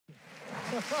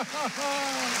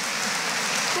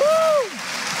Woo!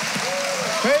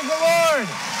 Praise the Lord.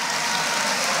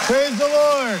 Praise the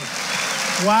Lord.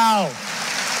 Wow.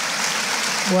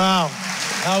 Wow.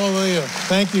 Hallelujah.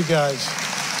 Thank you, guys.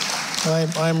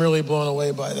 I'm really blown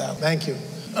away by that. Thank you.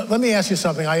 Let me ask you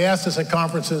something. I ask this at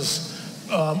conferences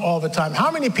all the time.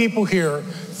 How many people here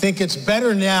think it's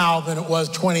better now than it was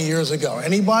 20 years ago?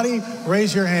 Anybody?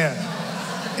 Raise your hand.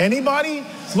 Anybody?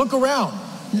 Look around.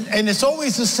 And it's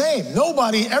always the same.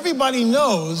 Everybody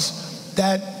knows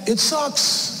that it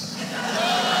sucks.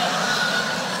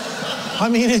 I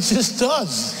mean, it just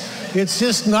does. It's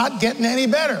just not getting any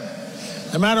better,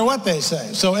 no matter what they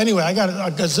say. So anyway, I got a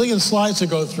gazillion slides to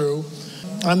go through.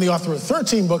 I'm the author of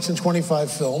 13 books and 25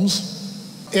 films.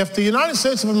 If the United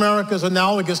States of America is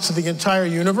analogous to the entire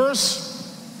universe,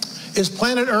 is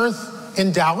planet Earth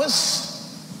in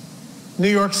Dallas, New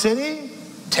York City,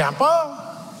 Tampa,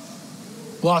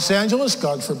 Los Angeles,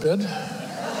 God forbid?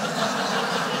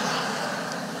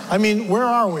 I mean, where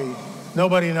are we?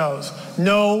 Nobody knows.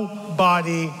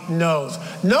 Nobody knows.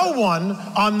 No one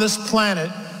on this planet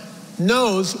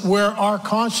knows where our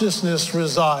consciousness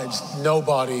resides.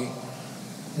 Nobody.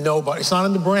 Nobody. It's not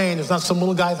in the brain. It's not some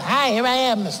little guy, hi, here I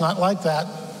am. It's not like that.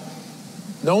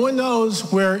 No one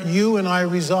knows where you and I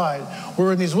reside.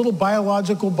 We're in these little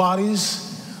biological bodies,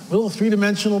 little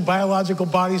three-dimensional biological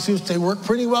bodysuits. They work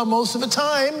pretty well most of the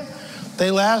time.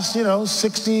 They last,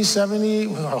 60, 70,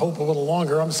 well, I hope a little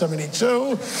longer. I'm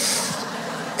 72,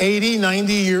 80,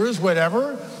 90 years,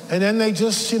 whatever. And then they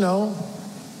just,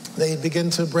 they begin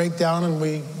to break down and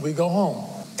we go home.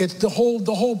 It's the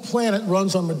whole planet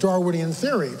runs on the Darwinian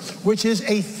theory, which is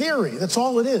a theory. That's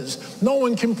all it is. No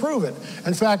one can prove it.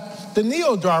 In fact, the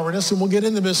neo-Darwinists, and we'll get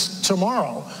into this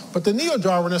tomorrow, but the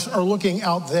neo-Darwinists are looking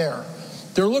out there.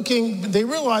 They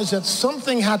realize that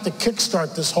something had to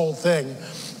kickstart this whole thing,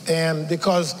 and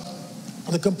because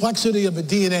the complexity of the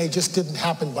DNA just didn't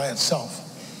happen by itself.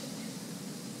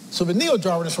 So the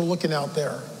neo-Darwinists are looking out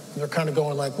there, and they're kind of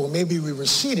going like, well, maybe we were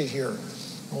seeded here.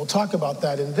 And we'll talk about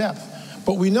that in depth.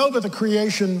 But we know that the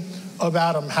creation of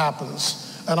Adam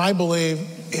happens, and I believe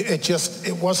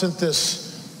it wasn't this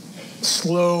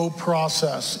slow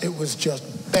process. It was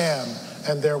just bam,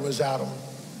 and there was Adam.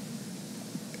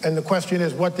 And the question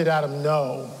is, what did Adam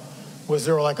know? Was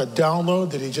there like a download?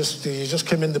 Did he just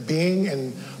come into being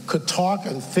and could talk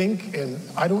and think? And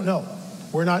I don't know.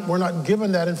 We're not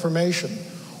given that information.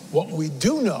 What we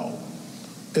do know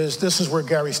is this is where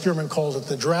Gary Stearman calls it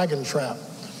the dragon trap.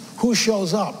 Who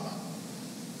shows up?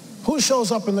 Who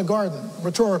shows up in the garden?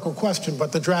 Rhetorical question,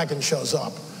 but the dragon shows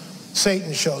up.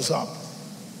 Satan shows up.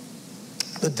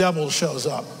 The devil shows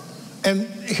up. And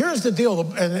here's the deal,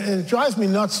 and it drives me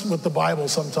nuts with the Bible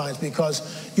sometimes because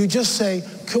you just say,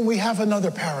 can we have another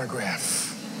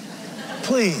paragraph?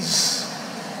 Please.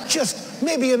 Just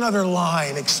maybe another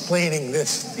line explaining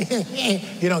this.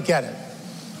 You don't get it.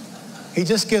 He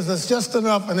just gives us just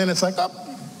enough, and then it's like,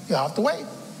 oh, you have to wait.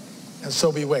 And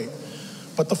so we wait.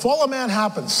 But the fall of man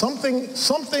happens.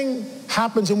 Something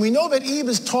happens, and we know that Eve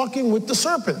is talking with the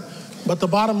serpent. But the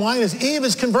bottom line is Eve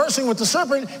is conversing with the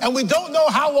serpent, and we don't know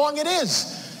how long it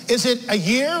is. Is it a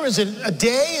year? Is it a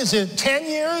day? Is it 10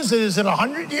 years? Is it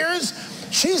 100 years?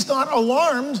 She's not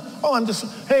alarmed. Oh,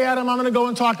 hey, Adam, I'm going to go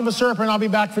and talk to the serpent. I'll be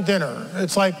back for dinner.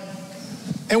 It's like,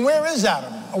 and where is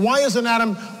Adam? Why isn't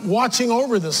Adam watching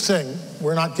over this thing?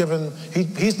 We're not given,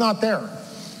 he's not there.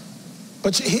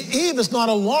 But Eve is not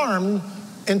alarmed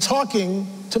in talking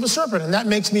to the serpent. And that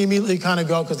makes me immediately kind of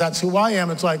go, because that's who I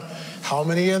am. It's like, how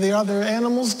many of the other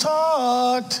animals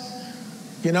talked?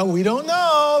 We don't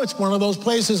know. It's one of those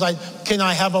places. Can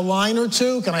I have a line or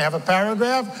two? Can I have a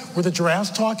paragraph? Were the giraffes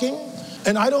talking?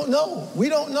 And I don't know. We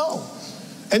don't know.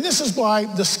 And this is why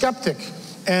the skeptic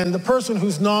and the person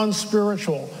who's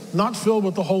non-spiritual, not filled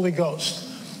with the Holy Ghost,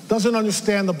 doesn't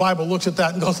understand the Bible, looks at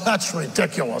that and goes, that's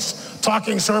ridiculous.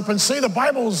 Talking serpents, see, the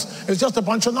Bible is just a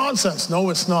bunch of nonsense. No,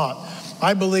 it's not.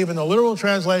 I believe in the literal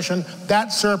translation,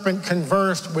 that serpent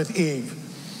conversed with Eve.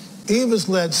 Eve is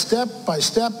led step by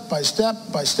step by step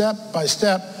by step by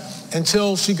step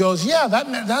until she goes, yeah,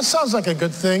 that sounds like a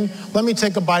good thing. Let me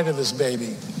take a bite of this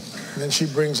baby. And then she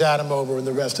brings Adam over, and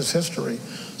the rest is history.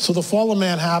 So the fall of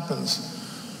man happens.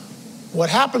 What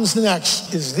happens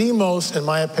next is the most, in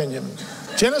my opinion,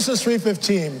 Genesis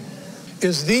 3:15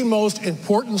 is the most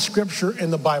important scripture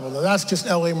in the Bible. Now that's just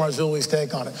L.A. Marzulli's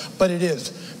take on it, but it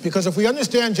is. Because if we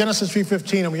understand Genesis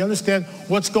 3:15 and we understand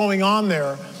what's going on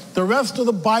there, the rest of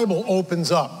the Bible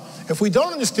opens up. If we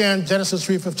don't understand Genesis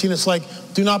 3:15, it's like,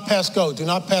 do not pass go, do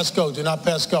not pass go, do not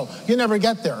pass go. You never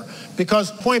get there.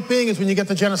 Because point being is when you get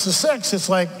to Genesis 6, it's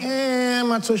like, I'm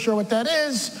not so sure what that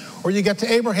is. Or you get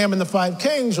to Abraham and the 5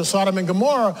 kings, or Sodom and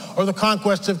Gomorrah, or the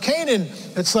conquest of Canaan.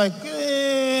 It's like,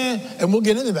 and we'll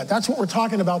get into that. That's what we're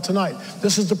talking about tonight.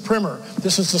 This is the primer.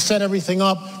 This is to set everything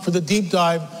up for the deep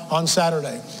dive on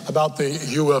Saturday about the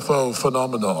UFO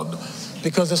phenomenon.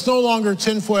 Because it's no longer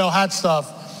tinfoil hat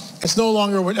stuff. It's no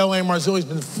longer what L.A. Marzulli's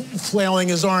been flailing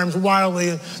his arms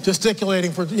wildly,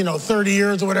 gesticulating for 30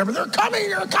 years or whatever. They're coming,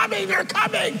 they're coming, they're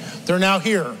coming. They're now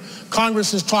here.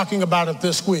 Congress is talking about it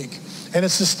this week. And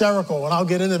it's hysterical, and I'll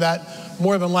get into that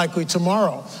more than likely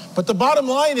tomorrow. But the bottom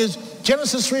line is,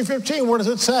 Genesis 3:15, what does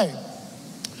it say?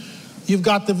 You've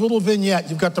got the little vignette.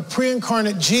 You've got the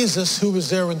pre-incarnate Jesus who was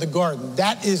there in the garden.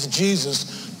 That is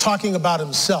Jesus talking about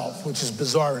himself, which is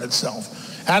bizarre in itself.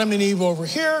 Adam and Eve over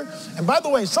here. And by the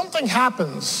way, something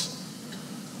happens.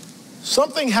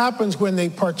 Something happens when they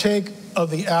partake of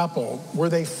the apple, where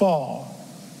they fall.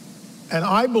 And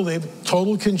I believe,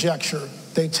 total conjecture,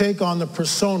 they take on the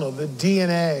persona, the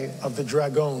DNA of the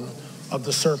dragon, of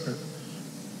the serpent.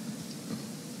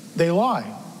 They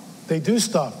lie. They do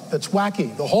stuff that's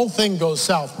wacky. The whole thing goes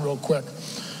south real quick.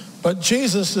 But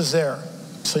Jesus is there.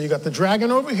 So you got the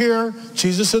dragon over here,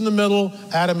 Jesus in the middle,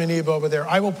 Adam and Eve over there.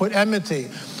 I will put enmity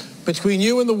between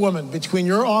you and the woman, between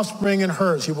your offspring and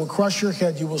hers. He will crush your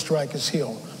head, you will strike his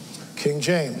heel. King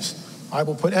James. I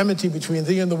will put enmity between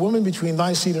thee and the woman, between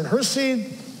thy seed and her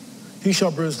seed. He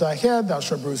shall bruise thy head, thou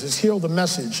shalt bruise his heel. The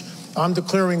message. I'm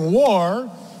declaring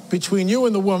war between you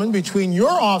and the woman, between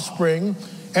your offspring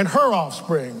and her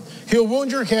offspring. He'll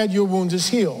wound your head, you'll wound his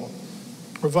heel.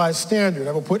 Revised Standard.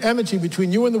 I will put enmity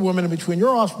between you and the woman, and between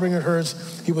your offspring and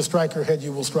hers. He will strike her head,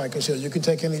 you will strike his heel. You can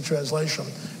take any translation.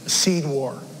 Seed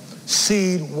war.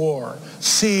 Seed war.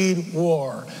 Seed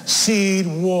war. Seed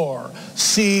war.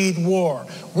 Seed war.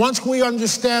 Once we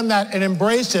understand that and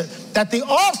embrace it, that the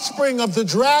offspring of the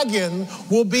dragon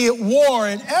will be at war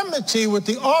and enmity with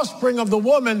the offspring of the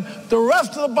woman, the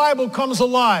rest of the Bible comes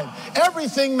alive.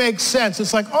 Everything makes sense.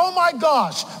 It's like, oh my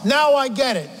gosh, now I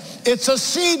get it. It's a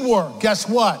seed war. Guess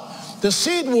what? The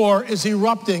seed war is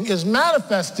erupting, is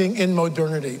manifesting in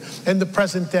modernity, in the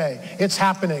present day. It's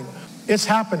happening. It's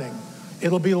happening.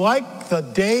 It'll be like the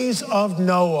days of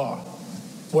Noah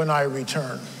when I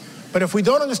return. But if we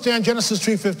don't understand Genesis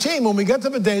 3:15, when we get to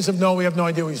the days of Noah, we have no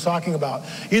idea what he's talking about.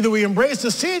 Either we embrace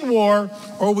the seed war,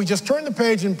 or we just turn the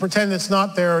page and pretend it's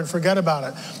not there and forget about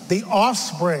it. The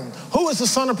offspring. Who is the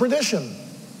son of perdition?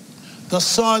 The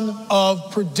son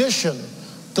of perdition.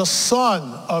 The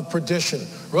son of perdition.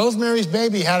 Rosemary's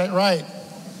Baby had it right.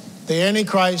 The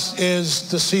Antichrist is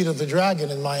the seed of the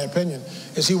dragon, in my opinion.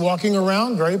 Is he walking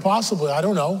around? Very possibly. I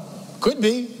don't know. Could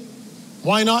be.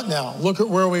 Why not now? Look at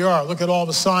where we are. Look at all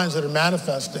the signs that are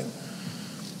manifesting.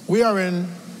 We are in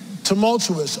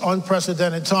tumultuous,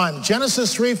 unprecedented time.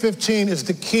 Genesis 3:15 is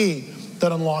the key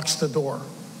that unlocks the door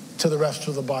to the rest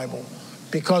of the Bible.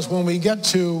 Because when we get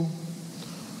to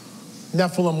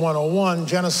Nephilim 101,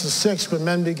 Genesis 6, when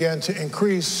men began to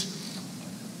increase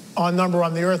on number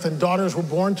on the earth, and daughters were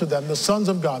born to them, the sons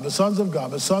of God, the sons of God,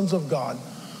 the sons of God,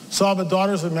 saw the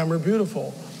daughters of men were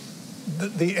beautiful.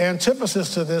 The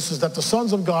antithesis to this is that the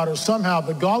sons of God are somehow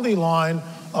the godly line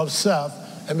of Seth,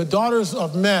 and the daughters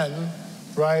of men,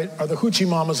 right, are the hoochie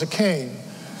mamas of Cain.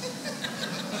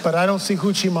 But I don't see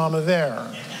hoochie mama there.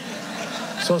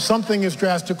 So something is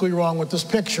drastically wrong with this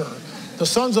picture. The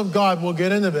sons of God, will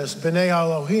get into this, B'nai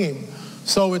Elohim.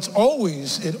 So it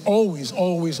always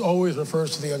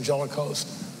refers to the angelic host.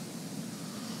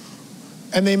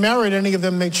 And they married any of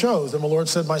them they chose. And the Lord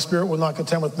said, my spirit will not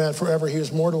contend with man forever. He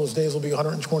is mortal. His days will be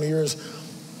 120 years.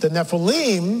 The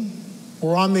Nephilim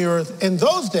were on the earth in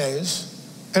those days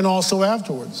and also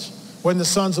afterwards, when the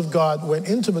sons of God went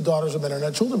into the daughters of men and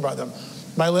had children by them.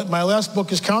 My last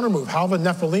book is Countermove, How the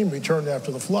Nephilim Returned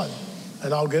After the Flood.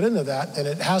 And I'll get into that. And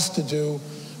it has to do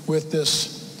with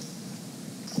this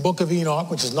book of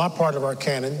Enoch, which is not part of our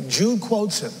canon. Jude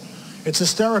quotes it. It's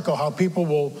hysterical how people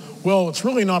will, well, it's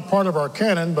really not part of our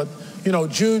canon, but,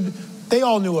 Jude, they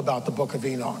all knew about the book of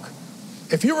Enoch.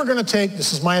 If you were going to take,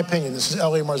 this is my opinion, this is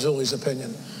L.A. Marzulli's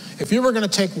opinion, if you were going to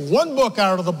take one book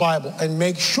out of the Bible and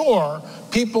make sure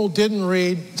people didn't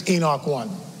read Enoch 1,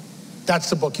 that's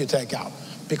the book you take out,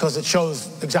 because it shows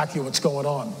exactly what's going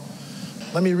on.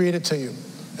 Let me read it to you.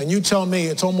 And you tell me,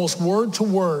 it's almost word to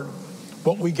word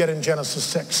what we get in Genesis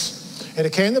 6. And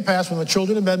it came to pass when the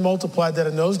children of men multiplied that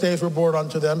in those days were born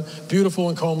unto them beautiful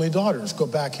and comely daughters. Go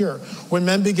back here. When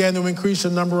men began to increase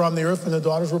in number on the earth and the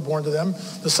daughters were born to them,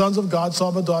 the sons of God saw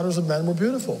the daughters of men were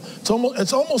beautiful.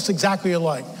 It's almost exactly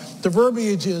alike. The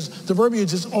verbiage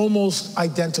is almost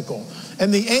identical.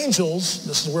 And the angels,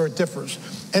 this is where it differs,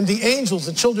 And the angels,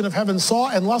 the children of heaven, saw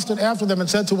and lusted after them and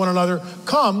said to one another,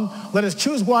 come, let us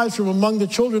choose wives from among the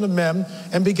children of men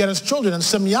and beget us children. And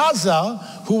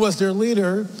Semyaza, who was their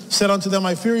leader, said unto them,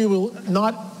 I fear you will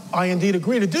not, I indeed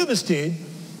agree to do this deed,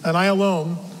 and I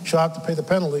alone shall have to pay the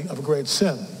penalty of a great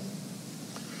sin.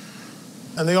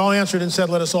 And they all answered and said,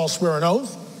 let us all swear an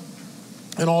oath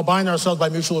and all bind ourselves by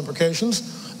mutual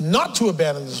imprecations, not to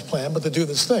abandon this plan, but to do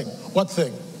this thing. What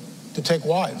thing? To take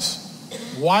wives.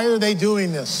 Why are they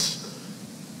doing this?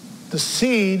 The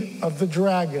seed of the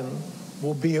dragon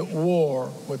will be at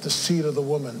war with the seed of the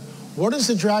woman. What is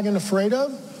the dragon afraid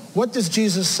of? What does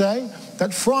Jesus say?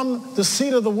 That from the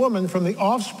seed of the woman, from the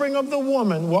offspring of the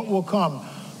woman, what will come?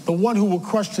 The one who will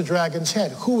crush the dragon's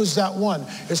head. Who is that one?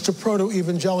 It's the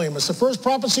proto-evangelium. It's the first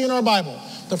prophecy in our Bible.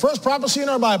 The first prophecy in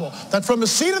our Bible, that from the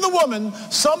seed of the woman,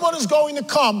 someone is going to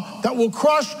come that will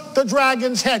crush the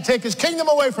dragon's head, take his kingdom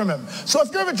away from him. So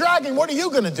if you're a dragon, what are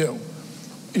you going to do?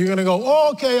 You're going to go,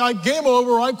 oh, okay, game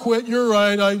over, I quit, you're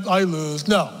right, I lose.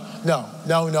 No. You're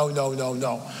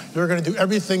going to do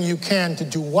everything you can to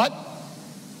do what?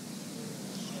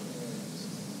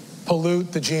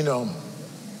 Pollute the genome,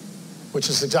 which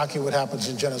is exactly what happens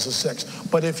in Genesis 6.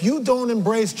 But if you don't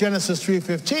embrace Genesis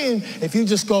 3:15, if you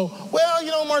just go, well,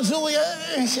 Marzulli,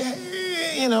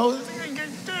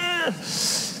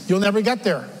 you'll never get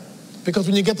there. Because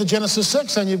when you get to Genesis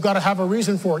 6, then you've got to have a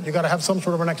reason for it. You've got to have some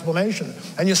sort of an explanation.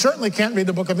 And you certainly can't read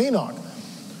the book of Enoch.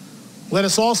 Let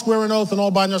us all swear an oath and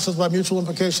all bind ourselves by mutual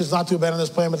imprecations, not to abandon this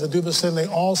plan, but to do this thing. They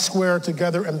all swear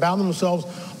together and bound themselves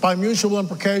by mutual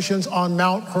imprecations on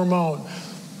Mount Hermon.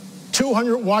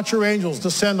 200 watcher angels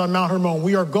descend on Mount Hermon.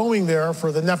 We are going there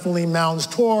for the Nephilim Mounds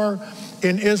tour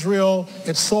in Israel.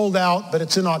 It's sold out, but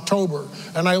it's in October.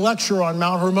 And I lecture on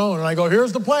Mount Hermon, and I go,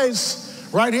 here's the place.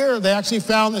 Right here, they actually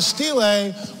found the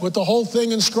stele with the whole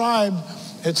thing inscribed.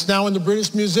 It's now in the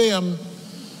British Museum.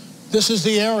 This is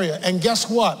the area. And guess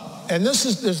what? And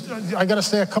I got to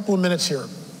stay a couple of minutes here.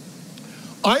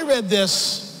 I read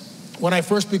this when I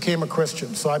first became a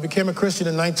Christian. So I became a Christian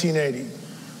in 1980.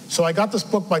 So I got this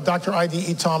book by Dr.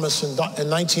 I.D.E. Thomas in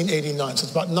 1989. So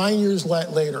it's about 9 years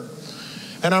later.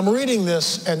 And I'm reading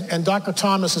this, and Dr.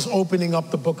 Thomas is opening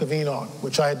up the book of Enoch,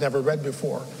 which I had never read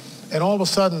before. And all of a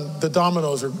sudden, the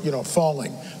dominoes are,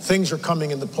 falling. Things are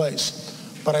coming into place.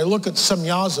 But I look at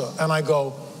Semyaza, and I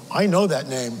go, I know that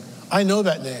name. I know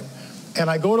that name. And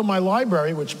I go to my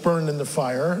library, which burned in the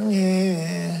fire.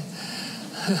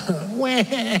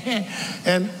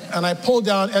 and I pull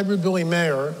down Edward Billy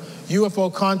Mayer,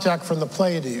 UFO contact from the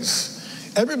Pleiades.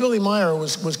 Edward Billy Mayer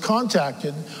was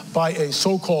contacted by a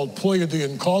so-called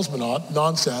Pleiadian cosmonaut,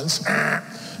 nonsense.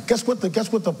 Guess what the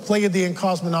Pleiadian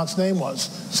cosmonaut's name was?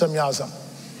 Semyaza.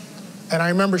 And I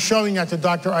remember showing that to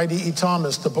Dr. I.D.E.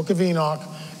 Thomas, the book of Enoch,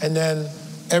 and then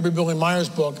Edward Billy Mayer's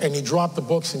book, and he dropped the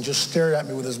books and just stared at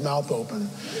me with his mouth open.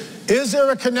 Is there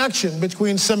a connection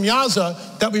between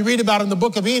Semyaza that we read about in the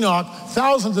book of Enoch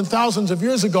thousands and thousands of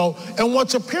years ago and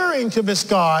what's appearing to this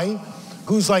guy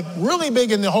who's like really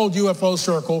big in the whole UFO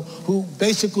circle, who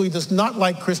basically does not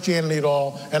like Christianity at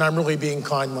all, and I'm really being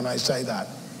kind when I say that,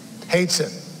 hates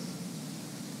it?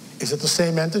 Is it the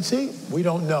same entity? We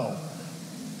don't know.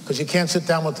 Because you can't sit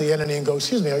down with the entity and go,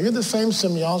 excuse me, are you the same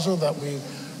Semyaza that we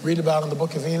read about in the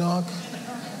book of Enoch?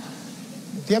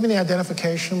 Do you have any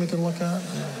identification we can look at?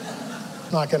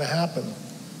 Not going to happen.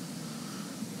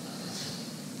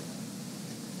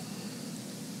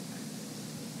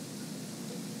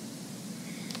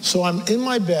 So I'm in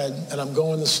my bed and I'm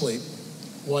going to sleep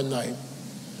one night.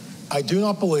 I do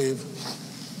not believe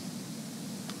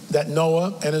that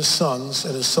Noah and his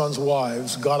sons'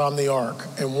 wives got on the ark,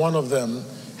 and one of them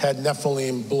had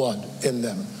Nephilim blood in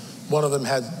them. One of them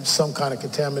had some kind of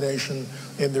contamination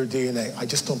in their DNA. I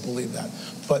just don't believe that.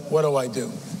 But what do?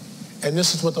 And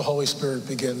this is what the Holy Spirit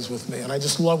begins with me. And I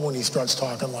just love when he starts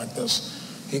talking like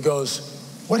this. He goes,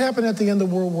 what happened at the end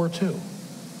of World War II?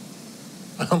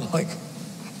 And I'm like,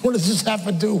 what does this have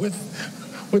to do with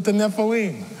the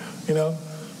Nephilim? And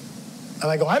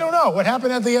I go, I don't know. What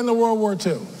happened at the end of World War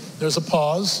II? There's a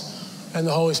pause, and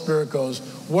the Holy Spirit goes,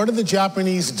 what did the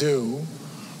Japanese do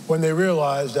when they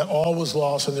realized that all was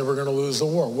lost and they were going to lose the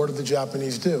war? What did the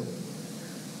Japanese do?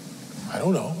 I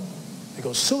don't know. He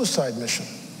goes, suicide mission.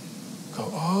 Go,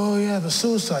 oh yeah, the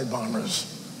suicide bombers.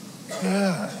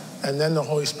 Yeah. And then the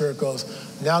Holy Spirit goes,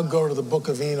 now go to the book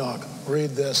of Enoch. Read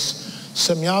this.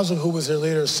 Semyaza, who was their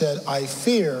leader, said, I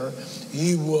fear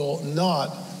ye will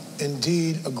not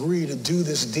indeed agree to do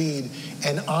this deed,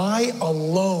 and I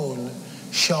alone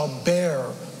shall bear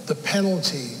the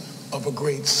penalty of a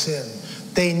great sin.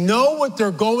 They know what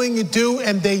they're going to do,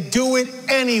 and they do it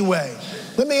anyway.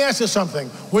 Let me ask you something.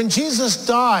 When Jesus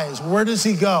dies, where does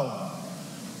he go?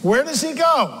 Where does he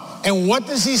go? And what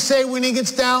does he say when he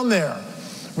gets down there?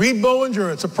 Read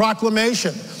Bollinger, it's a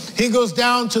proclamation. He goes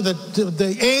down to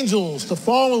the angels, the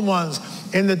fallen ones,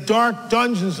 in the dark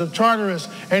dungeons of Tartarus,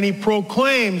 and he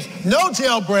proclaims, no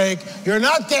jailbreak, you're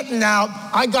not getting out,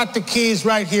 I got the keys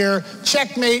right here,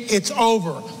 checkmate, it's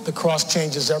over. The cross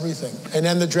changes everything. And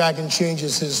then the dragon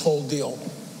changes his whole deal,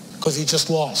 because he just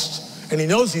lost. And he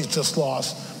knows he's just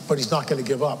lost, but he's not going to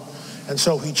give up. And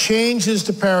so he changes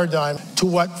the paradigm to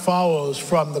what follows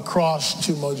from the cross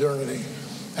to modernity.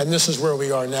 And this is where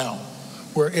we are now.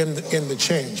 We're in the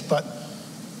change. But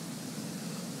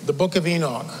the book of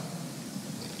Enoch,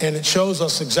 and it shows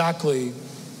us exactly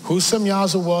who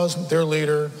Semyaza was, their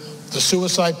leader, the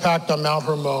suicide pact on Mount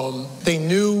Hermon. They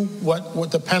knew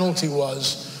what the penalty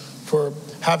was for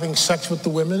having sex with the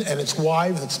women, and its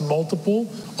wives, it's multiple.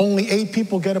 Only 8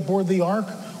 people get aboard the ark.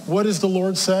 What does the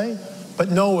Lord say? But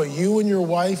Noah, you and your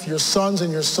wife, your sons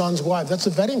and your sons' wives. That's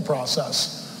a vetting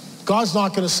process. God's not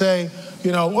going to say,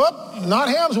 whoop, not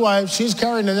Ham's wife, she's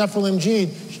carrying the Nephilim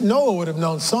gene. Noah would have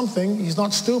known something. He's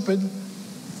not stupid.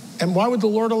 And why would the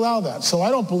Lord allow that? So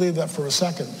I don't believe that for a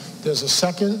second. There's a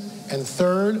second and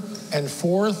third and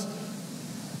fourth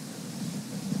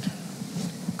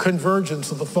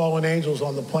convergence of the fallen angels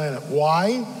on the planet.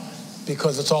 Why?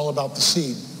 Because it's all about the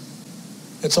seed.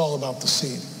 It's all about the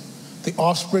seed. The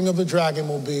offspring of the dragon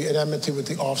will be at enmity with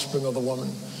the offspring of the woman.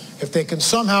 If they can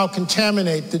somehow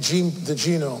contaminate the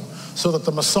genome so that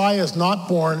the Messiah is not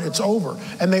born, it's over.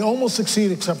 And they almost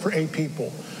succeed except for 8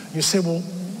 people. You say, well,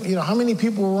 how many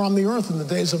people were on the earth in the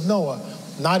days of Noah?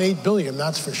 Not 8 billion,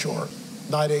 that's for sure.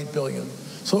 Not 8 billion.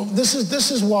 So this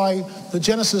is why the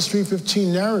Genesis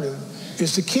 3:15 narrative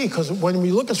is the key, because when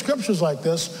we look at scriptures like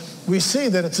this, we see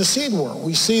that it's a seed war.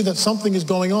 We see that something is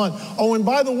going on. Oh, and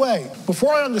by the way,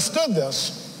 before I understood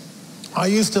this, I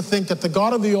used to think that the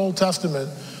God of the Old Testament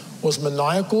was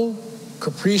maniacal,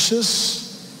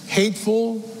 capricious,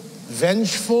 hateful,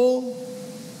 vengeful,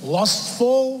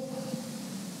 lustful,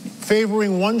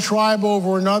 favoring one tribe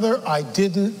over another. I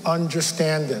didn't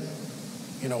understand it.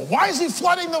 Why is he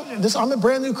flooding this? I'm a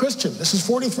brand new Christian. This is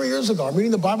 43 years ago. I'm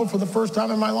reading the Bible for the first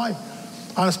time in my life.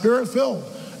 I'm spirit-filled.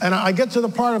 And I get to the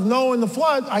part of Noah and the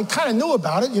flood. I kind of knew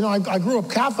about it. I grew up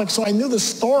Catholic, so I knew the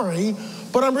story.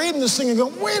 But I'm reading this thing and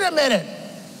going, wait a minute.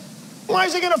 Why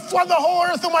is he going to flood the whole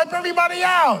earth and wipe everybody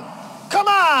out? Come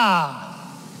on.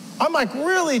 I'm like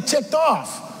really ticked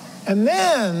off. And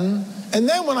then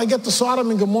when I get to Sodom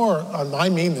and Gomorrah, and I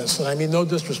mean this, and I mean no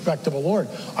disrespect to the Lord,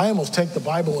 I almost take the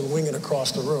Bible and wing it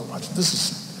across the room.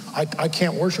 I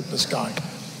can't worship this guy.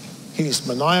 He's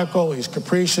maniacal, he's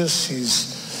capricious,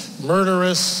 he's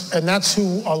murderous, and that's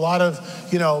who a lot of,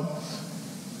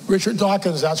 Richard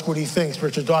Dawkins, that's what he thinks.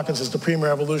 Richard Dawkins is the premier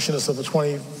evolutionist of the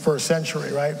 21st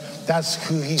century, right? That's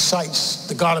who he cites,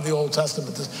 the God of the Old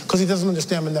Testament, because he doesn't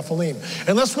understand the Nephilim.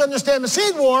 Unless we understand the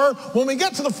seed war, when we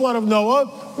get to the flood of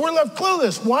Noah, we're left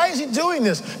clueless. Why is he doing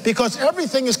this? Because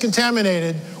everything is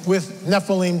contaminated with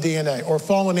Nephilim DNA, or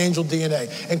fallen angel DNA,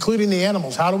 including the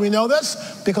animals. How do we know this?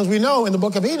 Because we know in the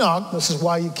book of Enoch, this is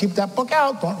why you keep that book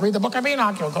out. Don't read the book of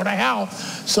Enoch, you'll go to hell.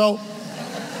 So,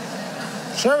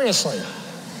 seriously.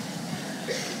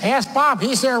 Ask Bob,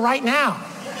 he's there right now.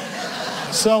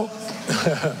 So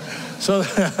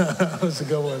that was a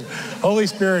good one. Holy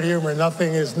Spirit humor,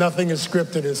 nothing is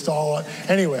scripted, it's all,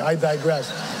 anyway, I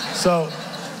digress. So,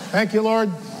 thank you,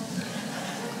 Lord.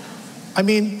 I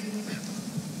mean,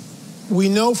 we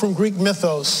know from Greek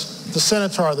mythos, the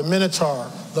centaur, the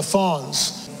minotaur, the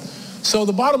fauns. So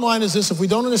the bottom line is this: if we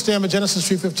don't understand the Genesis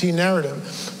 3:15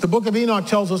 narrative, the book of Enoch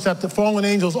tells us that the fallen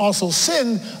angels also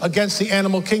sinned against the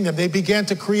animal kingdom. They began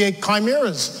to create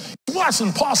chimeras. Well, that's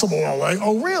impossible. Like,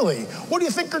 oh, really? What do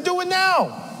you think they're doing now?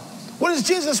 What does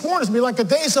Jesus warn us? Be like the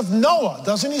days of Noah.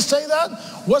 Doesn't he say that?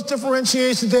 What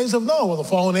differentiates the days of Noah? Well, the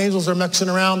fallen angels are mixing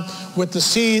around with the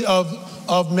seed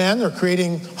of men. They're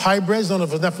creating hybrids, known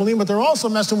as Nephilim, but they're also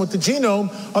messing with the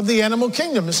genome of the animal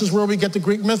kingdom. This is where we get the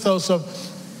Greek mythos of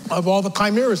all the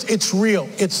chimeras. It's real.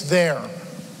 It's there.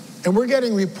 And we're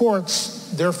getting reports,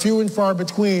 they're few and far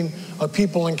between, of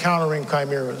people encountering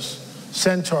chimeras.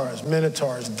 Centaurs,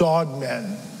 minotaurs,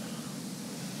 dogmen.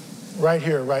 Right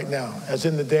here, right now. As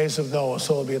in the days of Noah,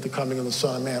 so will be at the coming of the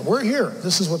Son of Man. We're here.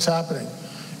 This is what's happening.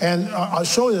 And I'll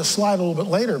show you the slide a little bit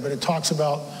later, but it talks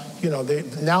about,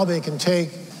 now they can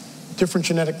take different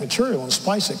genetic material and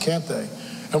splice it, can't they?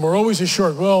 And we're always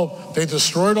assured, well, they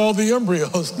destroyed all the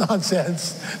embryos.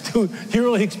 Nonsense. Dude, do you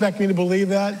really expect me to believe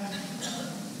that?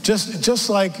 Just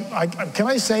like, can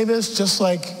I say this? Just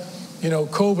like,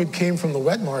 COVID came from the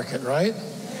wet market, right?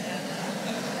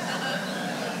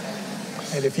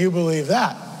 And if you believe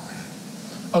that,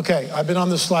 okay, I've been on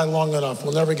this slide long enough.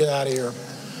 We'll never get out of here.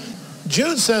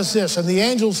 Jude says this, and the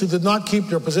angels who did not keep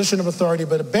their position of authority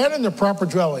but abandoned their proper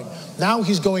dwelling, now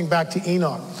he's going back to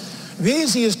Enoch.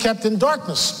 These he has kept in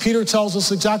darkness. Peter tells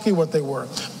us exactly what they were.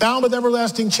 Bound with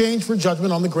everlasting change for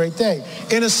judgment on the great day.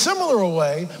 In a similar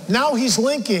way, now he's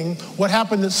linking what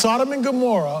happened at Sodom and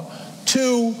Gomorrah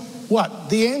to what?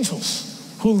 The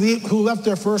angels who left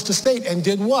their first estate and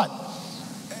did what?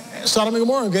 Sodom and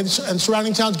Gomorrah and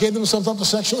surrounding towns gave themselves up to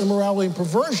sexual immorality and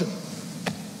perversion.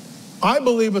 I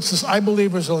believe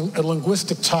there's a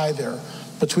linguistic tie there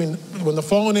between when the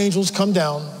fallen angels come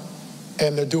down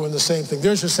and they're doing the same thing.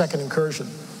 There's your second incursion.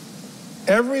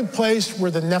 Every place where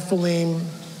the Nephilim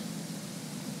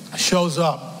shows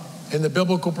up in the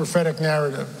biblical prophetic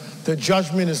narrative, the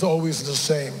judgment is always the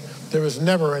same. There is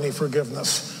never any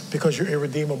forgiveness because you're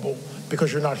irredeemable,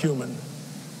 because you're not human.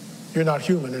 You're not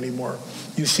human anymore.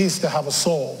 You cease to have a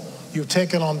soul. You've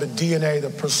taken on the DNA, the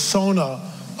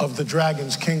persona of the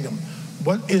dragon's kingdom.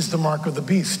 What is the mark of the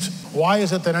beast? Why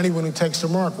is it that anyone who takes the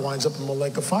mark winds up in the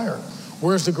lake of fire?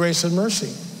 Where's the grace and mercy?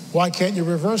 Why can't you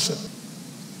reverse it?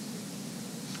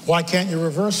 Why can't you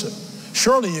reverse it?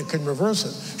 Surely you can reverse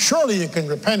it. Surely you can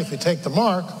repent if you take the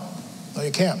mark. No,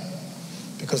 you can't.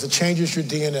 Because it changes your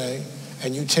DNA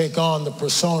and you take on the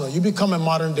persona. You become a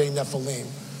modern day Nephilim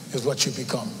is what you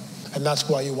become. And that's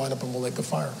why you wind up in the lake of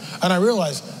fire. And I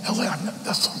realized,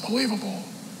 that's unbelievable.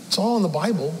 It's all in the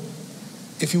Bible.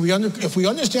 If we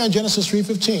understand Genesis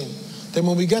 3:15, then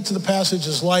when we get to the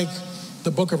passages like the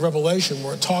book of Revelation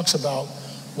where it talks about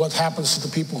what happens to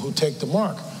the people who take the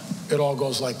mark, it all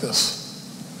goes like this.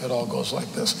 It all goes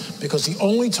like this. Because the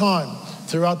only time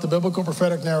throughout the biblical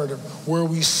prophetic narrative where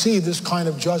we see this kind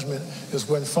of judgment is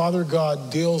when Father God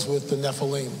deals with the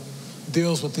Nephilim,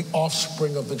 deals with the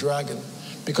offspring of the dragon,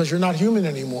 because you're not human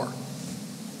anymore.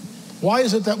 Why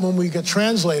is it that when we get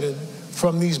translated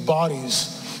from these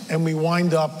bodies and we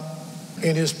wind up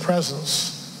in his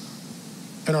presence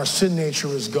and our sin nature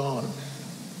is gone?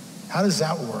 How does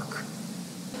that work?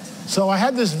 So I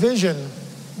had this vision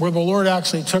where the Lord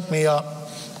actually took me up.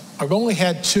 I've only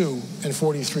had two in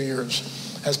 43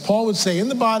 years. As Paul would say, in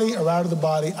the body or out of the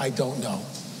body, I don't know.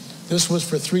 This was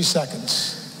for 3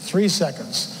 seconds. 3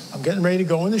 seconds. I'm getting ready to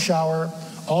go in the shower.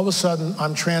 All of a sudden,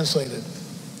 I'm translated.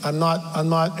 I'm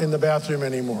not in the bathroom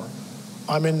anymore.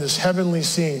 I'm in this heavenly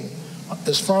scene.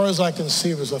 As far as I can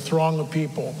see, there's a throng of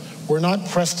people. We're not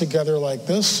pressed together like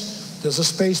this. There's a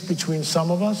space between some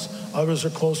of us. Others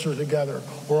are closer together.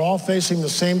 We're all facing the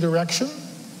same direction.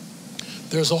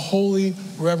 There's a holy,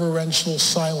 reverential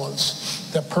silence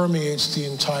that permeates the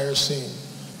entire scene.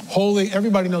 Holy,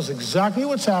 everybody knows exactly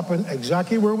what's happened,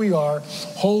 exactly where we are.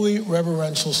 Holy,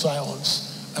 reverential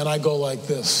silence. And I go like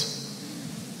this.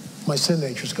 My sin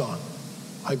nature's gone.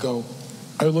 I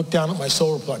look down at my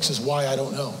solar plexus. Why, I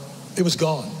don't know. It was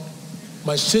gone.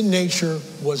 My sin nature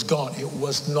was gone. It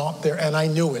was not there, and I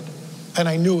knew it. And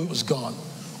I knew it was gone.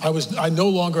 I no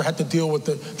longer had to deal with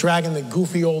the dragging the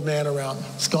goofy old man around.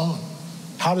 It's gone.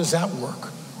 How does that work?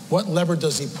 What lever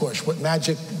does he push? What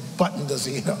magic button does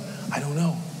he, I don't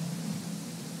know.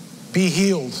 Be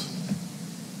healed.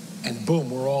 And boom,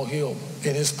 we're all healed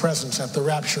in his presence at the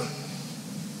rapture.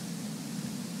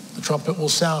 The trumpet will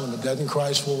sound and the dead in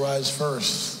Christ will rise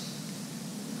first.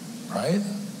 Right?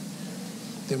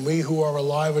 Then we who are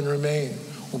alive and remain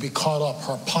will be caught up,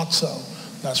 harpazo.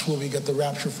 That's where we get the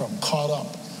rapture from. Caught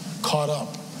up, caught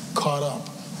up, caught up.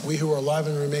 We who are alive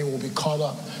and remain will be caught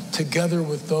up together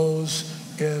with those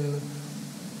in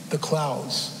the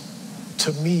clouds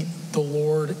to meet the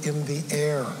Lord in the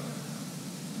air.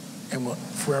 And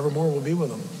forevermore we'll be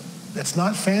with him. It's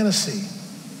not fantasy.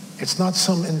 It's not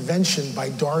some invention by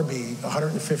Darby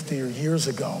 150 years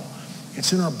ago.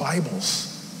 It's in our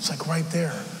Bibles. It's like right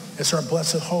there. It's our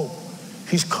blessed hope.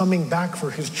 He's coming back for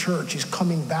his church. He's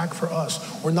coming back for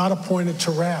us. We're not appointed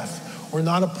to wrath. We're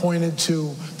not appointed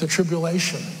to the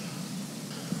tribulation.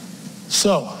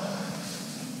 So,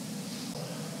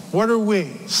 what are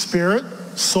we? Spirit,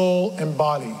 soul, and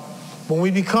body. When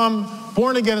we become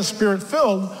born again and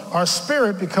spirit-filled, our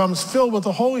spirit becomes filled with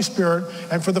the Holy Spirit,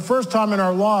 and for the first time in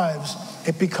our lives,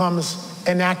 it becomes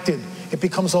enacted. It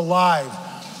becomes alive.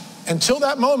 Until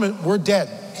that moment, we're dead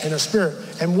in our spirit.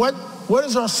 And what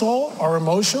is our soul? Our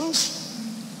emotions,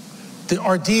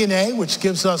 our DNA, which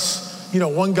gives us,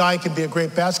 one guy can be a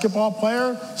great basketball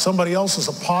player, somebody else is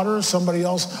a potter, somebody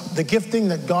else, the gifting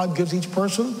that God gives each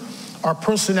person. Our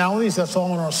personalities, that's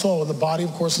all in our soul. And the body,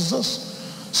 of course, is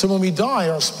this. So when we die,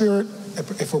 our spirit,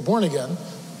 if we're born again,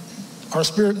 our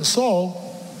spirit and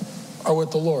soul are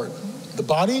with the Lord. The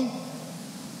body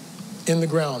in the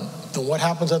ground And what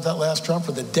happens at that last trump?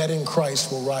 For the dead in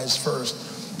Christ will rise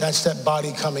first. That's that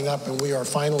body coming up, and we are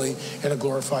finally in a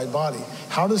glorified body.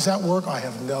 How does that work? I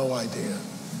have no idea.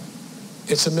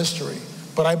 It's a mystery.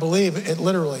 But I believe it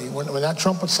literally, when that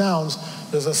trumpet sounds,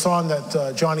 there's a song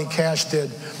that Johnny Cash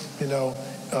did,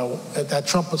 at that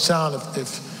trumpet sound,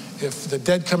 if the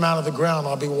dead come out of the ground,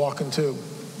 I'll be walking too.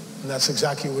 And that's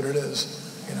exactly what it is.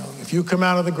 If you come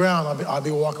out of the ground, I'll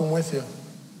be walking with you.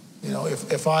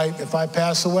 If I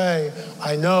pass away,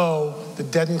 I know the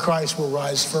dead in Christ will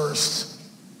rise first.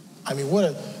 I mean,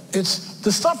 it's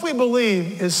the stuff we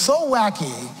believe is so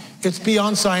wacky, it's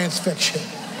beyond science fiction.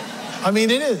 I mean,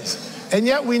 it is. And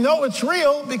yet we know it's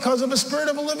real because of the Spirit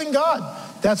of a living God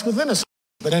that's within us.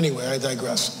 But anyway, I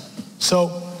digress. So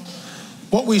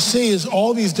what we see is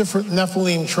all these different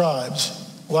Nephilim tribes,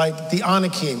 like the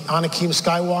Anakim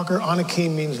Skywalker.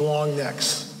 Anakim means long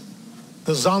necks.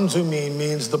 The Zamzummim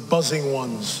means the buzzing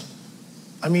ones.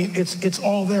 I mean, it's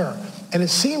all there. And it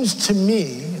seems to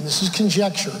me, and this is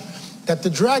conjecture, that the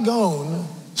Dragon,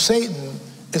 Satan,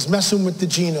 is messing with the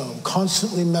genome,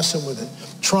 constantly messing with it,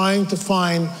 trying to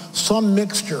find some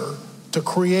mixture to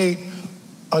create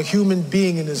a human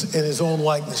being in his own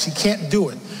likeness. He can't do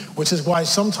it, which is why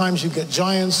sometimes you get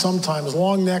giants, sometimes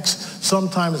long necks,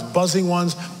 sometimes buzzing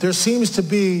ones. There seems to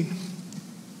be,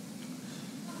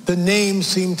 the names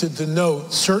seem to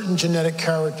denote certain genetic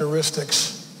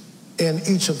characteristics in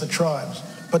each of the tribes.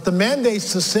 But the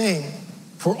mandate's the same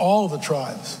for all the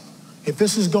tribes. If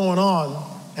this is going on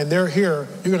and they're here,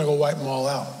 you're gonna go wipe them all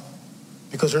out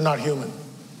because they're not human.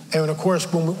 And of course,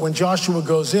 when Joshua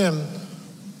goes in,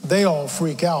 they all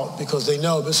freak out because they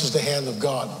know this is the hand of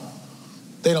God.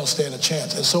 They don't stand a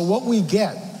chance. And so what we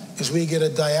get is we get a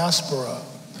diaspora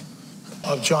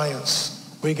of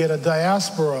giants. We get a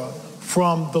diaspora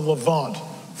from the Levant,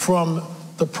 from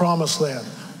the Promised Land.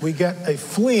 We get a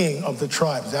fleeing of the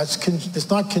tribes. It's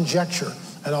not conjecture,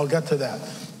 and I'll get to that.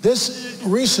 This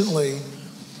recently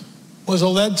was a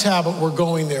lead tablet. We're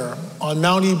going there on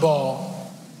Mount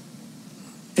Ebal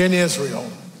in Israel.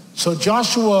 So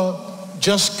Joshua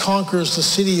just conquers the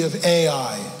city of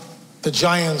Ai. The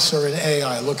giants are in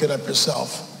Ai. Look it up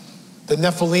yourself. The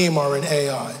Nephilim are in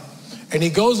Ai. And he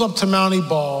goes up to Mount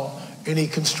Ebal and he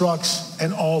constructs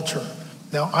an altar.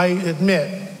 Now, I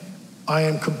admit, I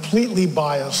am completely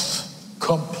biased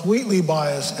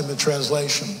in the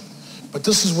translation. But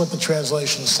this is what the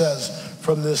translation says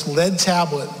from this lead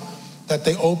tablet that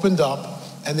they opened up,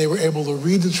 and they were able to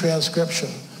read the transcription.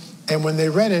 And when they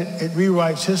read it, it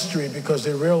rewrites history because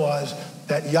they realized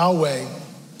that Yahweh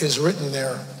is written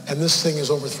there, and this thing is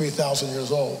over 3,000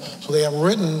 years old. So they have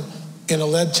written in a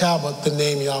lead tablet the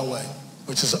name Yahweh,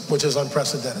 which is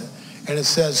unprecedented. And it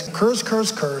says, cursed,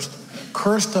 cursed, cursed,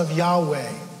 cursed of Yahweh.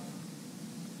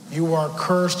 You are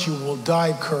cursed, you will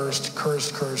die cursed,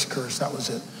 cursed, cursed, cursed. That was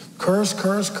it. Cursed,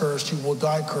 cursed, cursed, you will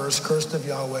die cursed, cursed of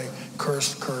Yahweh,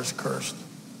 cursed, cursed, cursed.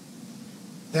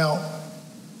 Now,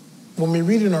 when we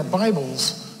read in our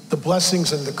Bibles, the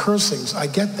blessings and the cursings, I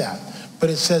get that.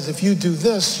 But it says, if you do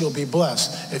this, you'll be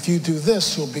blessed. If you do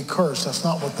this, you'll be cursed. That's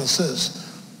not what this is.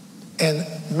 And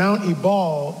Mount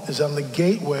Ebal is on the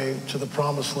gateway to the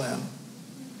Promised Land.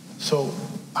 So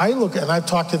I look, and I've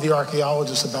talked to the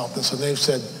archaeologists about this, and they've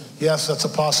said, yes, that's a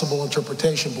possible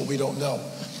interpretation, but we don't know.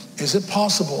 Is it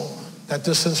possible that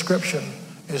this inscription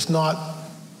is not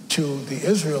to the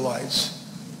Israelites,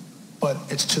 but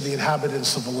it's to the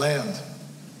inhabitants of the land?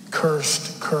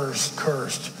 Cursed, cursed,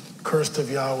 cursed, cursed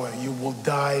of Yahweh. You will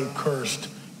die cursed,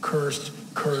 cursed,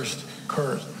 cursed,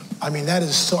 cursed. I mean, that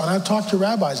is so, and I've talked to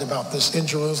rabbis about this in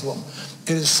Jerusalem.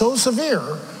 It is so severe,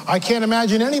 I can't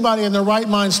imagine anybody in their right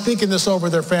mind speaking this over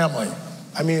their family.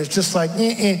 I mean, it's just like,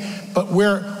 But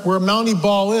where Mount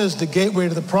Ebal is, the gateway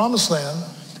to the Promised Land,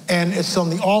 and it's on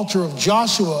the altar of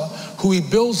Joshua, who he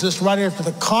builds this right after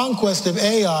the conquest of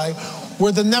Ai,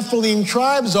 where the Nephilim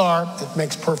tribes are. It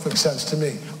makes perfect sense to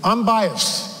me. I'm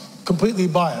biased, completely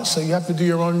biased, so you have to do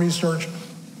your own research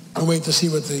and wait to see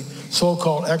what the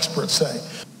so-called experts say.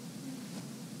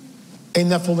 A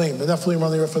Nephilim. The Nephilim were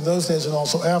on the earth in those days and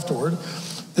also afterward.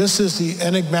 This is the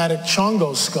enigmatic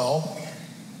Chongo skull.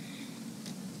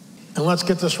 And let's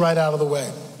get this right out of the way.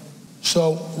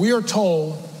 So we are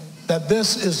told that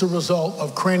this is the result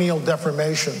of cranial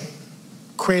deformation,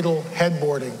 cradle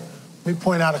headboarding. Let me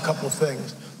point out a couple of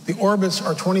things. The orbits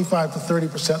are 25 to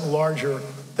 30% larger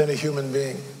than a human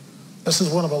being. This is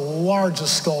one of the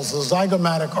largest skulls. The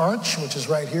zygomatic arch, which is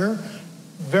right here,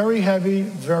 very heavy,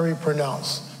 very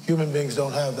pronounced. Human beings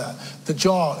don't have that. The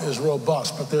jaw is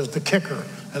robust, but there's the kicker,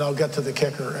 and I'll get to the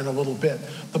kicker in a little bit.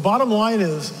 The bottom line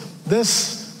is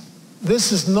this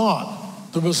is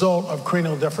not the result of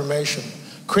cranial deformation.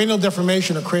 Cranial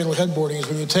deformation or cranial headboarding is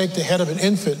when you take the head of an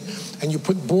infant and you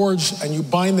put boards and you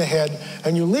bind the head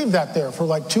and you leave that there for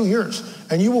like 2 years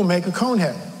and you will make a cone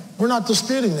head. We're not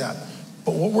disputing that.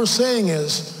 But what we're saying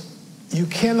is you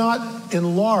cannot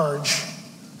enlarge,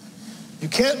 you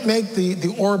can't make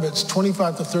the orbits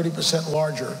 25 to 30%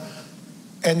 larger.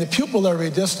 And the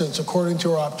pupillary distance, according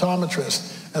to our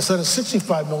optometrist, instead of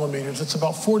 65 millimeters, it's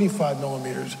about 45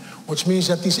 millimeters, which means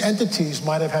that these entities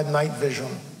might have had night vision,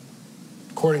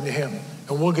 according to him.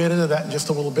 And we'll get into that in just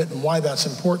a little bit and why that's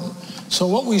important. So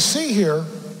what we see here,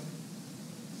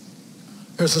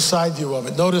 there's a side view of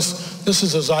it. Notice this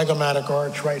is a zygomatic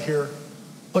arch right here.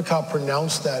 Look how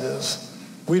pronounced that is.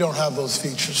 We don't have those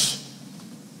features.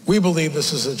 We believe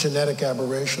this is a genetic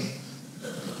aberration.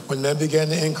 When men began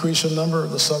to increase in number,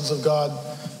 the sons of God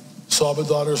saw the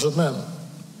daughters of men.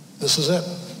 This is it,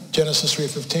 Genesis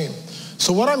 3:15.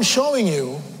 So what I'm showing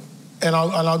you, and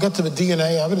I'll get to the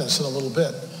DNA evidence in a little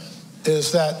bit,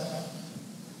 is that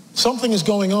something is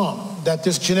going on, that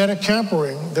this genetic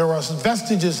tampering, there are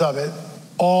vestiges of it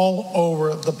all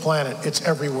over the planet. It's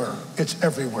everywhere. It's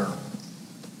everywhere.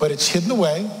 But it's hidden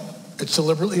away. It's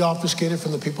deliberately obfuscated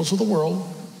from the peoples of the world.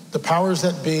 The powers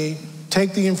that be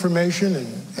take the information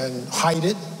and hide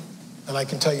it. And I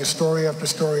can tell you story after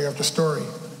story after story.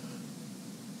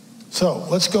 So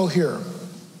let's go here.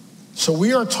 So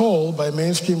we are told by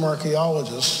mainstream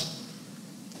archaeologists,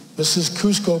 this is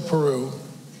Cusco, Peru.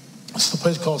 It's a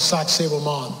place called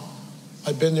Sacsayhuaman.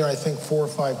 I've been there, I think, 4 or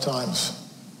 5 times.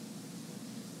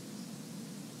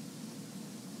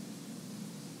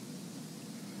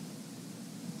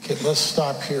 Okay, let's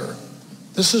stop here.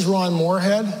 This is Ron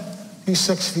Moorhead. He's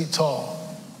 6 feet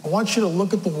tall. I want you to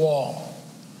look at the wall.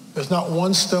 There's not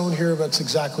one stone here that's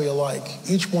exactly alike.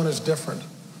 Each one is different.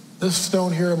 This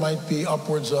stone here might be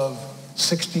upwards of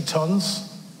 60 tons.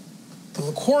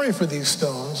 The quarry for these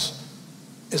stones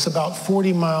is about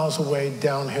 40 miles away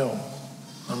downhill,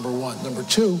 number one. Number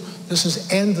two, this is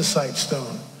andesite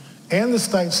stone.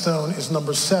 Andesite stone is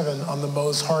number 7 on the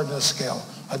Mohs hardness scale,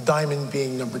 a diamond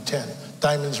being number 10.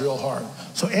 Diamond's real hard.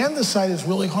 So andesite is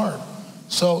really hard.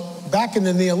 So back in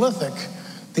the Neolithic,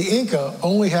 the Inca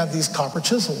only had these copper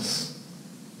chisels.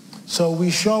 So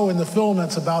we show in the film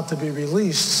that's about to be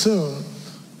released soon,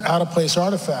 out-of-place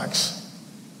artifacts,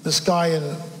 this guy in,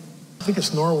 I think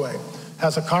it's Norway,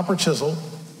 has a copper chisel,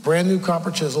 brand new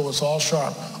copper chisel, it's all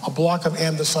sharp, a block of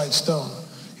andesite stone.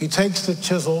 He takes the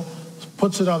chisel,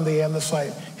 puts it on the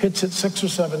andesite, hits it 6 or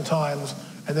 7 times,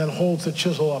 and then holds the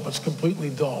chisel up. It's completely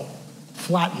dull,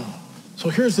 flattened. So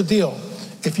here's the deal.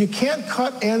 If you can't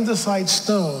cut andesite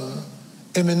stone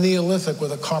in the Neolithic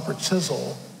with a copper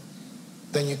chisel,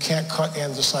 then you can't cut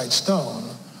andesite stone.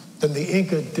 Then the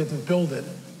Inca didn't build it,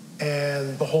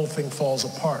 and the whole thing falls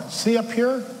apart. See up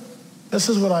here? This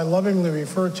is what I lovingly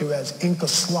refer to as Inca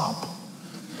slop.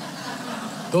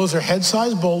 Those are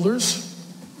head-sized boulders,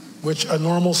 which a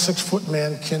normal 6-foot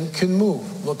man can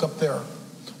move. Look up there.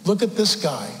 Look at this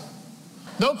guy.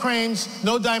 No cranes,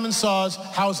 no diamond saws,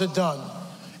 how's it done?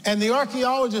 And the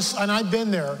archaeologists, and I've been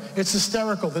there, it's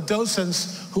hysterical. The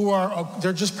docents who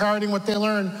they're just parroting what they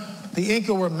learned. The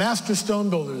Inca were master stone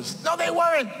builders. No, they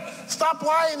weren't. Stop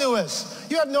lying to us.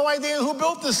 You have no idea who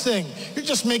built this thing. You're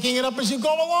just making it up as you go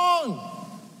along.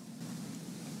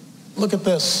 Look at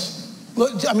this.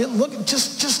 Look, I mean, look,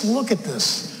 just look at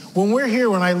this. When we're here,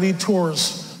 when I lead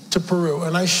tours to Peru,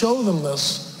 and I show them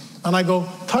this, and I go,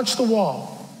 touch the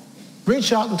wall.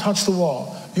 Reach out and touch the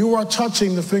wall. You are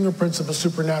touching the fingerprints of the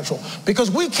supernatural.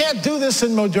 Because we can't do this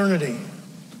in modernity.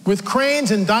 With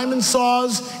cranes and diamond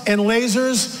saws and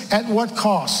lasers, at what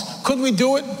cost? Could we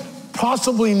do it?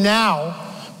 Possibly now.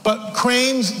 But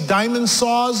cranes, diamond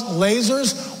saws,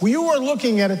 lasers, you are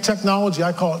looking at a technology,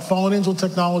 I call it fallen angel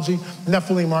technology,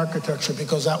 Nephilim architecture,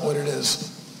 because that's what it is.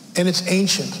 And it's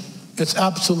ancient. It's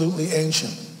absolutely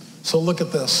ancient. So look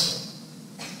at this.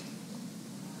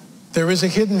 There is a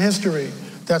hidden history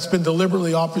that's been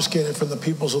deliberately obfuscated from the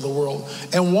peoples of the world.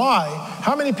 And why?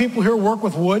 How many people here work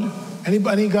with wood?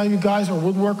 Anybody, you guys are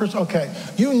woodworkers? Okay.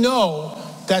 You know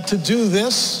that to do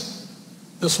this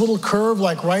little curve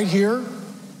like right here,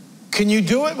 can you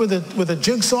do it with a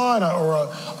jigsaw or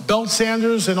a belt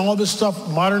sanders and all this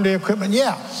stuff, modern day equipment?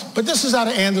 Yeah, but this is out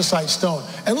of andesite stone.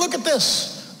 And look at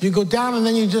this. You go down and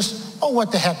then you just, oh,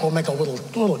 what the heck, we'll make a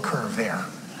little curve there.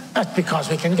 That's because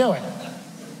we can do it.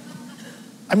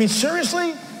 I mean,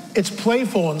 seriously, it's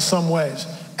playful in some ways.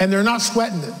 And they're not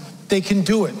sweating it. They can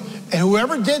do it. And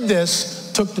whoever did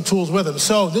this took the tools with them.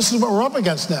 So this is what we're up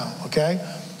against now, okay?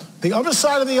 The other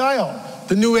side of the aisle,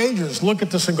 the New Agers look at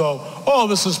this and go, oh,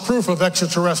 this is proof of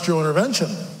extraterrestrial intervention.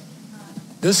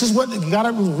 This is what, you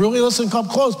gotta really listen up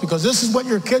close, because this is what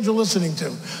your kids are listening to.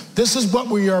 This is what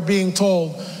we are being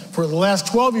told for the last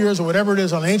 12 years or whatever it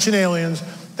is on Ancient Aliens,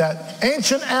 that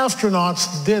ancient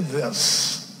astronauts did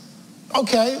this.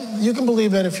 Okay, you can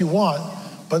believe that if you want,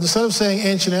 but instead of saying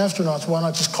ancient astronauts, why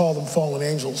not just call them fallen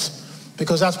angels?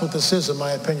 Because that's what this is, in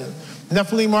my opinion.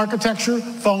 Nephilim architecture,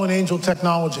 fallen angel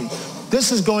technology.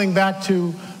 This is going back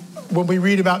to when we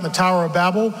read about in the Tower of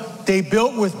Babel. They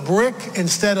built with brick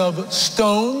instead of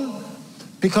stone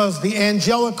because the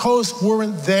angelic hosts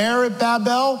weren't there at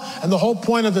Babel. And the whole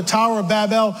point of the Tower of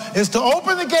Babel is to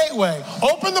open the gateway,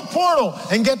 open the portal,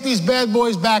 and get these bad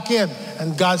boys back in.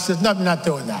 And God says, no, I'm not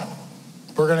doing that.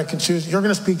 We're going to choose, you're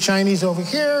going to speak Chinese over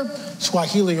here,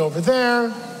 Swahili over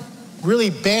there, really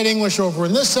bad English over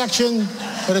in this section,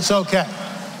 but it's okay.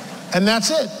 And that's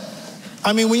it.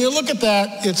 I mean, when you look at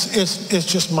that, it's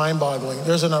just mind-boggling.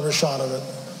 There's another shot of it.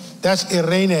 That's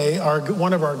Irene,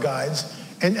 one of our guides.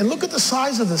 And look at the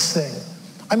size of this thing.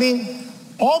 I mean,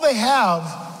 all they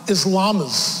have is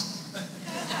llamas.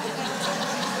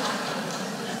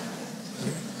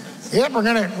 Yep, we're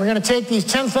gonna take these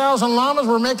 10,000 llamas.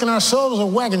 We're making ourselves a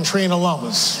wagon train of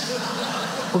llamas.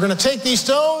 We're gonna take these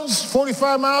stones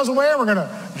 45 miles away. We're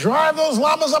gonna drive those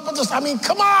llamas up with this. I mean,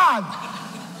 come on.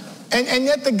 And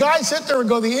yet the guys sit there and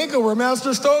go, the Inca were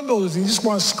master stone builders. You just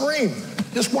want to scream.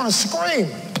 Just want to scream.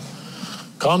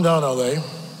 Calm down, LA.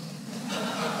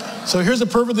 So here's a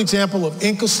perfect example of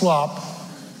Inca slop,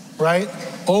 right,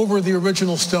 over the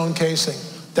original stone casing.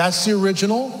 That's the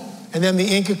original. And then the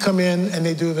Inca come in and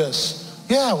they do this.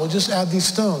 Yeah, we'll just add these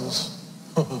stones.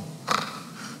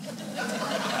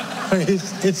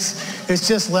 It's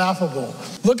just laughable.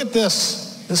 Look at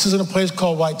this. This is in a place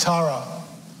called Waitara.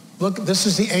 Look, this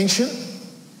is the ancient,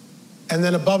 and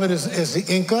then above it is the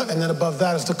Inca, and then above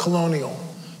that is the colonial.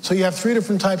 So you have three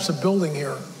different types of building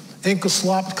here. Inca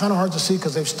slop, it's kind of hard to see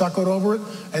because they've stuccoed over it,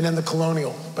 and then the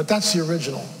colonial. But that's the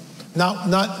original. Now,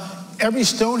 not every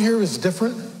stone here is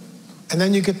different, and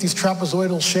then you get these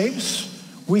trapezoidal shapes.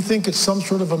 We think it's some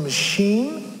sort of a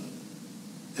machine.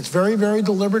 It's very, very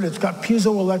deliberate. It's got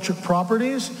piezoelectric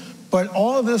properties, but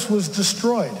all of this was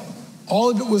destroyed. All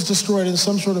of it was destroyed in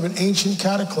some sort of an ancient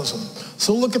cataclysm.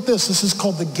 So look at this. This is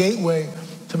called the gateway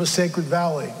to the Sacred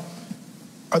Valley.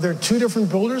 Are there two different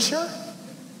builders here?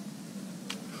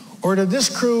 Or did this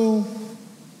crew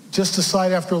just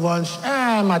decide after lunch,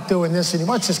 I'm not doing this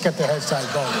anymore. Let's just get the head side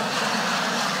going.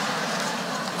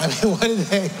 I mean, what did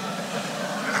they?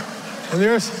 And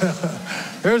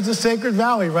there's the Sacred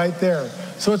Valley right there.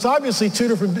 So it's obviously two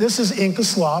different, this is Inca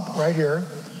slop right here.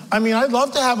 I mean, I'd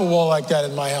love to have a wall like that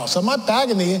in my house. I'm not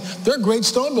bagging they're great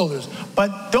stone builders.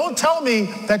 But don't tell me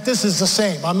that this is the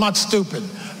same. I'm not stupid.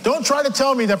 Don't try to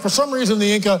tell me that for some reason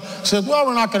the Inca said, well,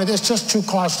 we're not going to, it's just too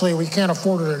costly. We can't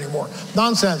afford it anymore.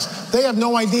 Nonsense. They have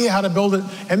no idea how to build it.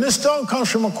 And this stone comes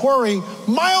from a quarry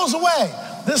miles away.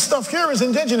 This stuff here is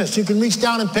indigenous. You can reach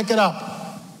down and pick it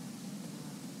up.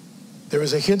 There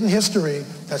is a hidden history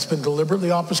that's been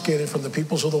deliberately obfuscated from the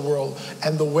peoples of the world.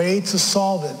 And the way to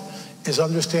solve it is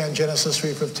understand Genesis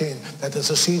 3:15, that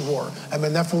there's a seed war, and the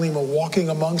Nephilim are walking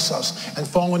amongst us, and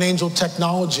fallen angel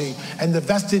technology and the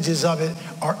vestiges of it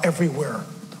are everywhere,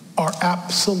 are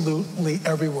absolutely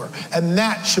everywhere. And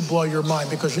that should blow your mind,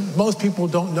 because most people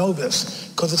don't know this,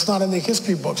 because it's not in the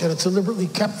history books, and it's deliberately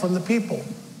kept from the people.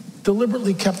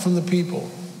 Deliberately kept from the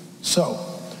people. So,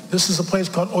 this is a place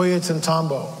called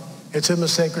Ollantaytambo. It's in the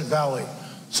Sacred Valley.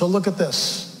 So look at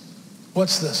this.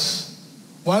 What's this?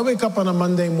 Why wake up on a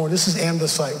Monday morning? This is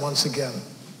andesite once again.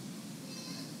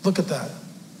 Look at that.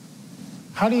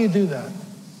 How do you do that?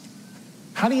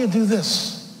 How do you do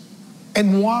this?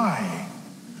 And why?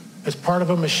 It's part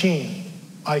of a machine,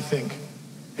 I think.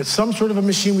 It's some sort of a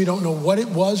machine. We don't know what it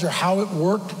was or how it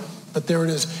worked, but there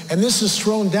it is. And this is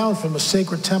thrown down from a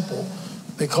sacred temple.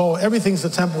 They call it, everything's the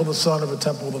temple of the sun or the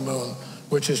temple of the moon,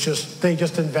 which is just, they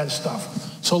just invent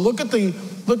stuff. So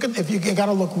if you got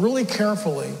to look really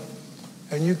carefully,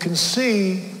 and you can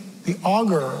see the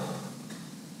auger,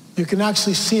 you can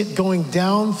actually see it going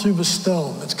down through the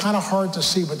stone. It's kind of hard to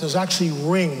see, but there's actually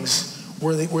rings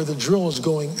where the drill is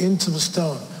going into the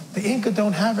stone. The Inca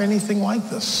don't have anything like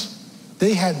this.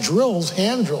 They had drills,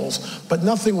 hand drills, but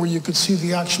nothing where you could see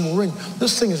the actual ring.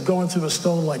 This thing is going through the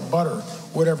stone like butter,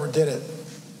 whatever did it.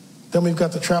 Then we've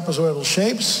got the trapezoidal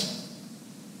shapes.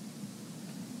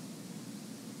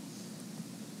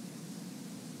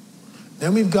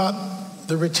 Then we've got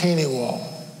the retaining wall.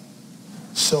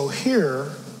 So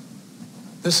here,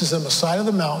 this is on the side of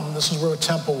the mountain. This is where a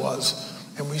temple was.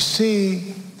 And we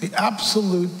see the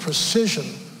absolute precision.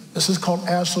 This is called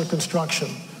ashlar construction.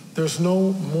 There's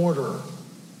no mortar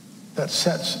that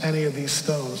sets any of these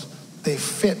stones. They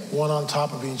fit one on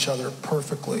top of each other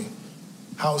perfectly.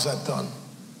 How is that done?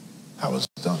 How is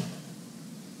it done?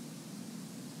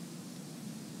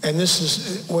 And this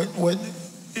is what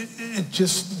it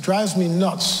just drives me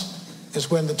nuts is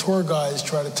when the tour guides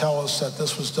try to tell us that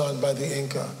this was done by the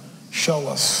Inca. Show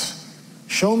us.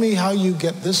 Show me how you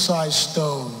get this size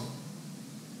stone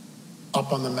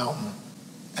up on the mountain.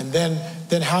 And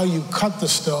then how you cut the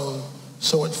stone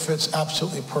so it fits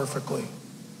absolutely perfectly.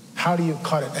 How do you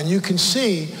cut it? And you can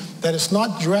see that it's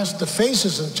not dressed, the face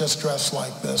isn't just dressed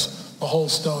like this. The whole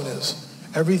stone is.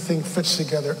 Everything fits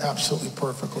together absolutely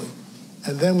perfectly.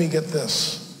 And then we get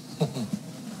this.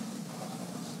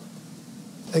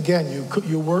 Again,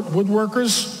 you work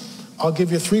woodworkers, I'll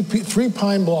give you three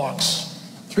pine blocks.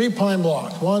 3 pine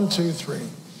blocks. 1, 2, 3.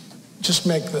 Just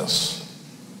make this.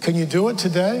 Can you do it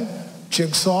today?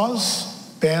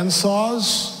 Jigsaws,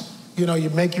 bandsaws, you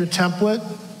make your template.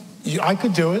 I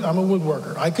could do it. I'm a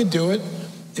woodworker. I could do it.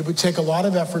 It would take a lot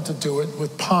of effort to do it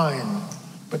with pine.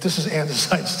 But this is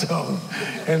andesite stone.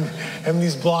 And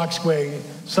these blocks weigh,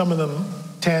 some of them,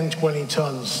 10, 20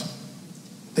 tons.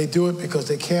 They do it because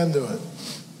they can do it.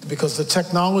 Because the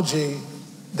technology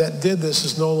that did this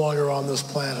is no longer on this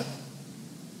planet.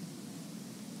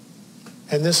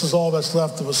 And this is all that's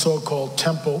left of a so-called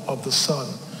temple of the sun.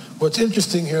 What's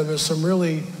interesting here, there's some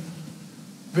really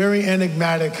very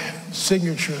enigmatic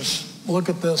signatures. Look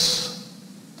at this.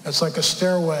 It's like a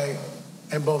stairway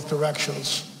in both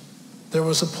directions. There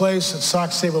was a place at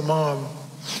Sacsayhuaman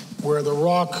where the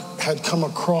rock had come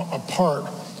apart,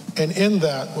 and in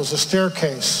that was a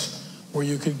staircase where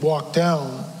you could walk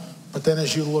down, but then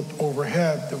as you looked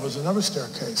overhead, there was another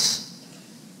staircase.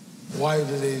 Why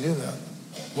did they do that?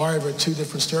 Why are there 2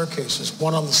 different staircases?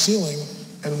 One on the ceiling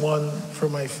and one for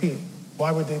my feet.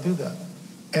 Why would they do that?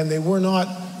 And they were not,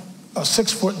 a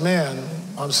 6-foot man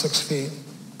on 6 feet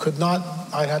could not,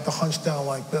 I'd have to hunch down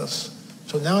like this.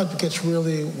 So now it gets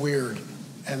really weird,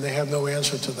 and they have no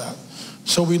answer to that.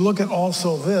 So we look at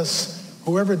also this,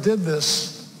 whoever did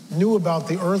this knew about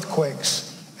the earthquakes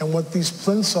and what these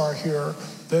plinths are here,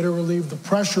 that to relieve the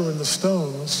pressure in the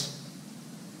stones.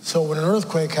 So when an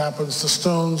earthquake happens, the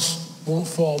stones won't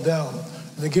fall down.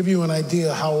 And to give you an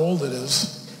idea how old it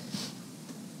is,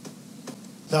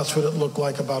 that's what it looked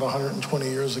like about 120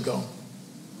 years ago.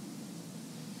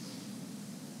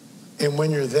 And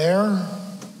when you're there,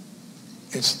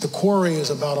 the quarry is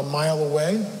about a mile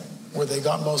away where they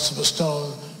got most of the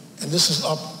stone. And this is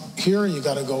up here. You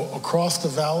got to go across the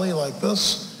valley like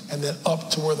this and then up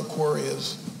to where the quarry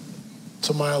is. It's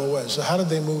a mile away. So how did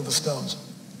they move the stones?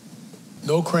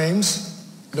 No cranes,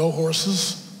 no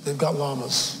horses. They've got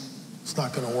llamas. It's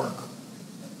not going to work.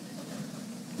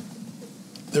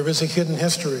 There is a hidden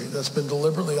history that's been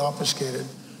deliberately obfuscated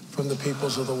from the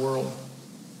peoples of the world.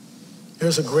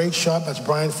 Here's a great shot. That's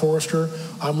Brian Forrester.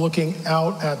 I'm looking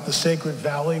out at the Sacred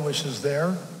Valley, which is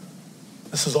there.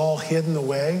 This is all hidden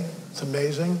away. It's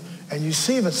amazing. And you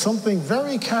see that something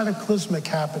very cataclysmic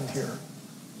happened here.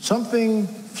 Something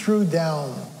threw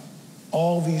down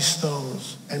all these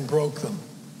stones and broke them.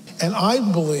 And I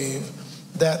believe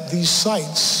that these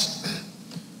sites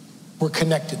were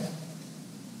connected.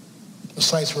 The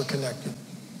sites were connected.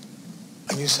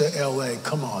 And you say, LA,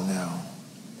 come on now.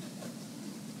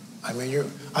 I mean,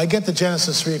 I get the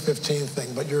Genesis 3:15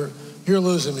 thing, but you're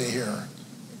losing me here.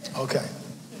 Okay.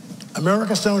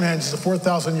 America Stonehenge is a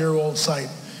 4,000-year-old site.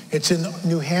 It's in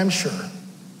New Hampshire.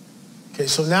 Okay,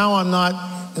 so now I'm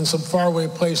not in some faraway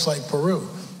place like Peru.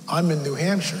 I'm in New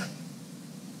Hampshire.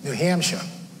 New Hampshire.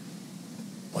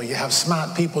 Well, you have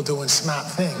smart people doing smart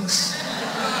things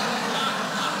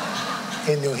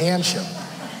in New Hampshire.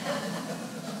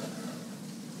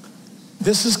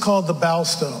 This is called the Bow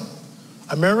Stone.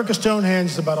 America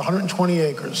Stonehenge is about 120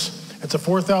 acres. It's a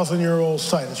 4,000-year-old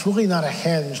site. It's really not a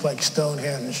henge like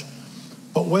Stonehenge.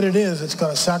 But what it is, it's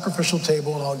got a sacrificial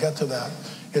table, and I'll get to that.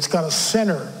 It's got a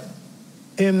center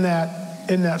in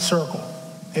that circle.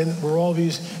 And where all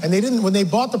these, and they didn't, when they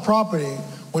bought the property,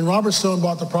 when Robert Stone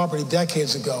bought the property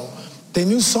decades ago, they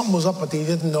knew something was up, but they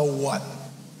didn't know what.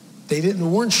 They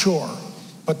weren't sure.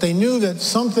 But they knew that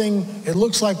something, it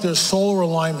looks like there's solar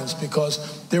alignments,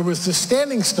 because there was this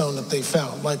standing stone that they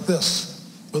found, like this,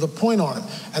 with a point on it.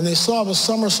 And they saw the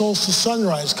summer solstice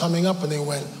sunrise coming up, and they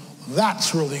went,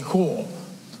 that's really cool.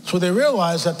 So they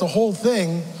realized that the whole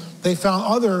thing, they found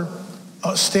other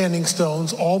standing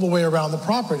stones all the way around the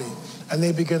property. And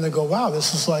they began to go, wow,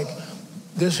 this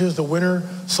is the winter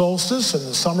solstice and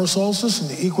the summer solstice and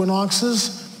the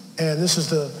equinoxes, and this is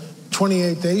the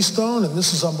 28-day stone, and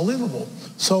this is unbelievable.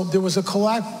 So there was a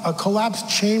collapsed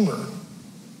chamber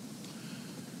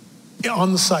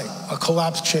on the site, a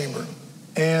collapsed chamber.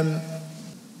 And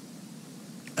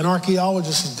an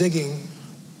archaeologist is digging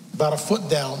about a foot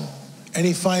down, and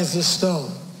he finds this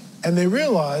stone. And they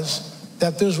realize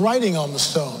that there's writing on the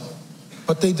stone,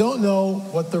 but they don't know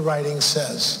what the writing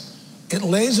says. It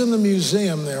lays in the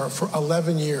museum there for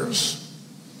 11 years.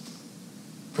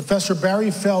 Professor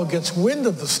Barry Fell gets wind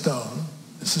of the stone.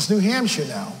 This is New Hampshire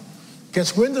now.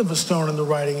 Gets wind of the stone in the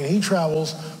writing, and he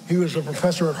travels. He was a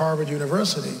professor at Harvard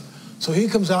University. So he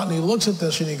comes out and he looks at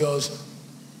this and he goes,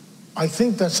 I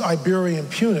think that's Iberian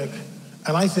Punic,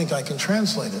 and I think I can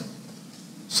translate it.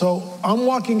 So I'm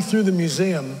walking through the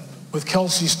museum with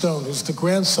Kelsey Stone, who's the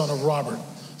grandson of Robert.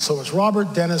 So it's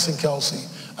Robert, Dennis, and Kelsey.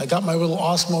 I got my little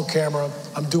Osmo camera.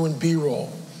 I'm doing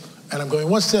B-roll. And I'm going,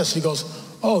 what's this? He goes,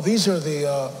 oh, these are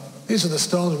the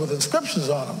stones with inscriptions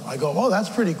on them. I go, oh, that's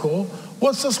pretty cool.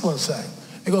 What's this one say?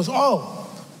 He goes, oh,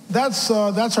 that's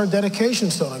our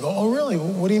dedication stone. I go, oh, really?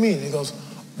 What do you mean? He goes,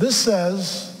 this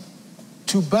says,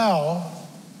 to bow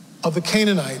of the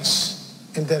Canaanites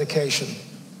in dedication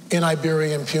in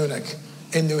Iberian Punic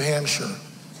in New Hampshire.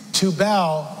 To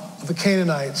bow of the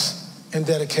Canaanites in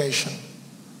dedication.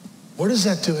 What is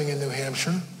that doing in New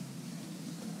Hampshire?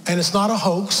 And it's not a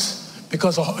hoax.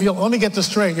 Because, let me get this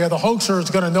straight. Yeah, the hoaxer is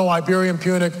going to know Iberian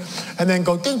Punic and then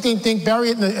go ding, ding, ding, bury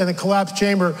it in the collapsed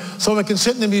chamber so it can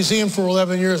sit in the museum for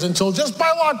 11 years until just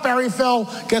by luck Barry Fell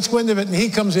gets wind of it and he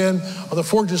comes in, or the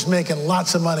forger's making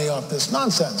lots of money off this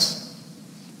nonsense.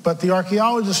 But the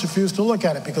archaeologists refuse to look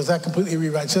at it because that completely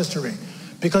rewrites history.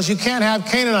 Because you can't have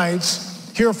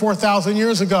Canaanites here 4,000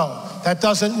 years ago. That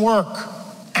doesn't work.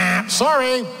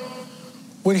 Sorry.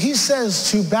 When he says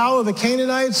to bow of the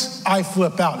Canaanites, I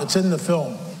flip out. It's in the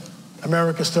film,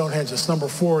 America Stonehenge. It's number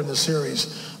 4 in the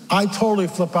series. I totally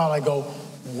flip out. I go,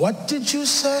 what did you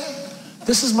say?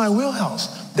 This is my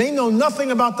wheelhouse. They know nothing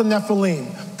about the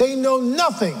Nephilim. They know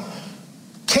nothing.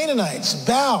 Canaanites,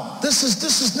 bow. This is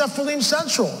Nephilim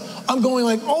Central. I'm going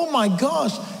like, oh my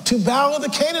gosh, to bow of the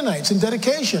Canaanites in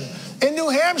dedication in New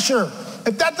Hampshire.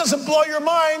 If that doesn't blow your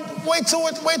mind, wait till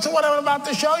what I'm about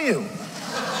to show you.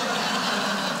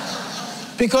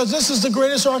 Because this is the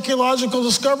greatest archaeological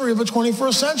discovery of the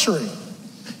 21st century.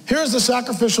 Here's the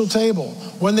sacrificial table.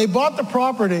 When they bought the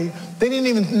property, they didn't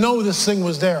even know this thing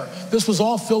was there. This was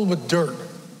all filled with dirt.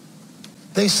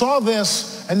 They saw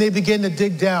this and they began to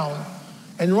dig down.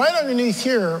 And right underneath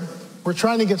here, we're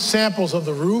trying to get samples of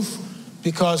the roof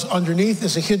because underneath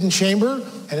is a hidden chamber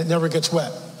and it never gets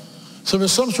wet. So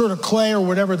there's some sort of clay or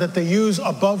whatever that they use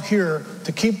above here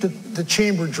to keep the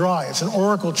chamber dry. It's an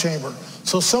oracle chamber.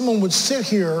 So someone would sit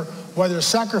here while they're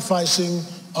sacrificing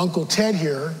Uncle Ted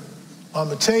here on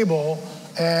the table,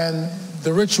 and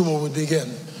the ritual would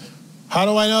begin. How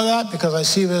do I know that? Because I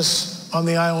see this on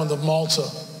the island of Malta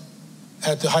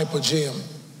at the Hypogeum.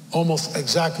 Almost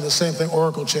exactly the same thing,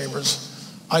 oracle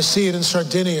chambers. I see it in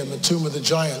Sardinia in the Tomb of the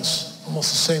Giants.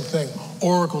 Almost the same thing,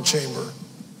 oracle chamber.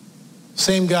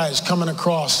 Same guys coming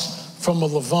across from the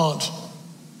Levant,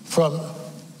 from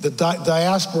the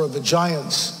diaspora of the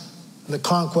giants, the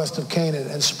conquest of Canaan,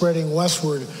 and spreading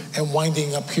westward and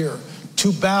winding up here.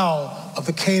 To bow of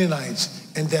the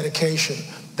Canaanites in dedication.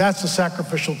 That's the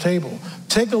sacrificial table.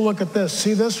 Take a look at this.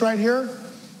 See this right here?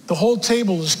 The whole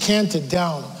table is canted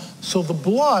down. So the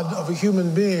blood of a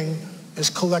human being is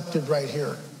collected right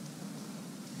here.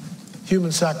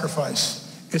 Human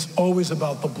sacrifice. It's always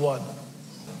about the blood.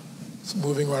 It's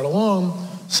moving right along.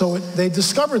 So they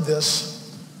discovered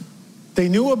this. They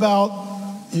knew about,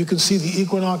 you can see the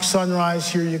equinox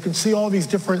sunrise here. You can see all these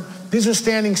different, these are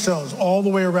standing stones all the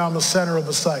way around the center of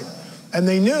the site. And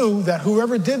they knew that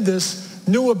whoever did this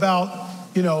knew about,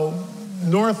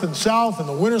 north and south and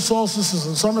the winter solstices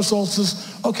and summer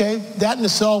solstices. Okay, that in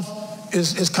itself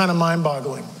is kind of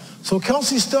mind-boggling. So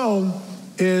Kelsey Stone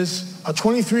is a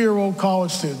 23-year-old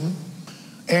college student,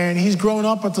 and he's grown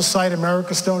up at the site,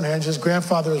 America Stonehenge. His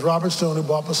grandfather is Robert Stone, who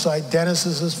bought the site. Dennis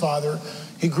is his father.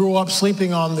 He grew up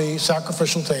sleeping on the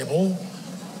sacrificial table.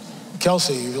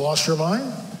 Kelsey, you lost your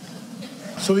mind?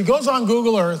 So he goes on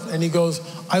Google Earth and he goes,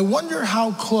 I wonder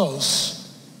how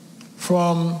close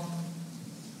from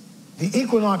the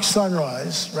equinox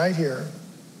sunrise, right here,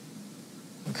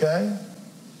 okay,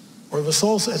 or the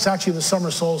solstice, it's actually the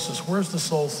summer solstice. Where's the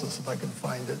solstice, if I can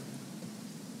find it?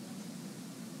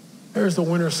 There's the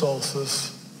winter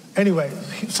solstice. Anyway,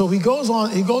 so he goes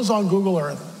on Google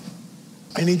Earth,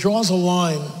 and he draws a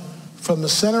line from the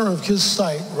center of his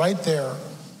site right there,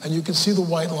 and you can see the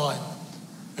white line.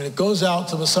 And it goes out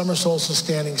to the summer solstice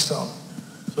standing stone.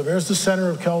 So there's the center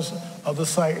of the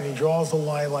site, and he draws the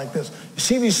line like this. You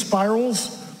see these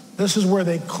spirals? This is where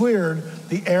they cleared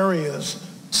the areas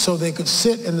so they could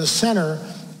sit in the center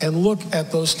and look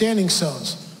at those standing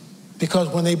stones. Because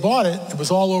when they bought it, it was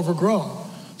all overgrown.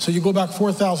 So you go back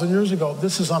 4,000 years ago,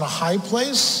 this is on a high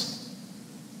place,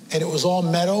 and it was all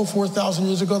meadow 4,000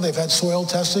 years ago. They've had soil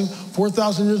testing.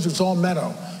 4,000 years, it's all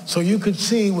meadow. So you could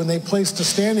see when they placed the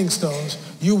standing stones,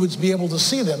 you would be able to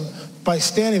see them by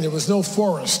standing. There was no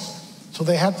forest. So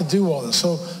they had to do all this.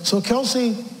 So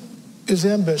Kelsey is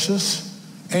ambitious,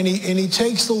 and he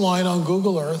takes the line on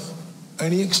Google Earth,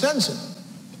 and he extends it.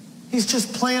 He's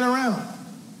just playing around.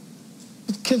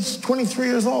 The kid's 23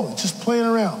 years old, just playing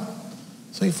around.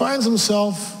 So he finds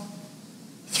himself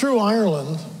through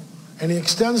Ireland, and he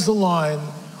extends the line,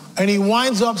 and he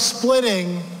winds up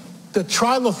splitting the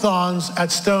trilithons at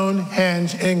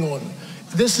Stonehenge, England.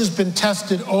 This has been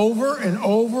tested over and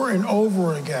over and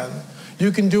over again.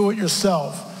 You can do it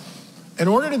yourself. In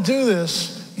order to do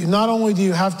this, not only do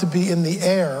you have to be in the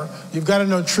air, you've got to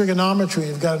know trigonometry,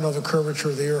 you've got to know the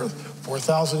curvature of the earth.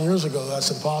 4,000 years ago, that's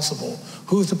impossible.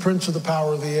 Who's the prince of the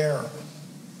power of the air?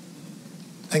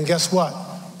 And guess what?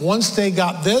 Once they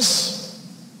got this,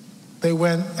 they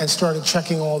went and started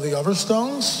checking all the other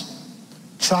stones.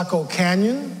 Chaco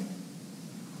Canyon,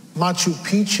 Machu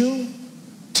Picchu,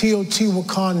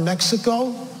 Teotihuacan,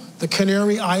 Mexico, the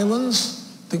Canary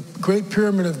Islands, the Great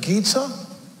Pyramid of Giza.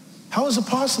 How is it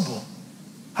possible?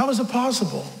 How is it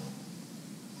possible?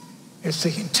 It's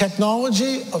the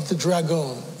technology of the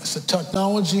dragon. It's the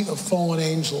technology of fallen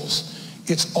angels.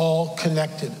 It's all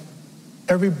connected.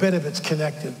 Every bit of it's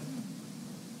connected.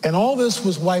 And all this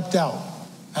was wiped out.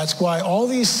 That's why all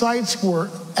these sites were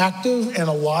active and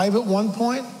alive at one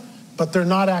point, but they're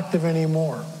not active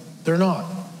anymore. They're not.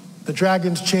 The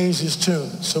dragon's changed his tune.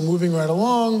 So moving right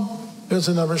along, there's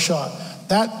another shot.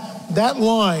 That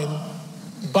line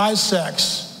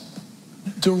bisects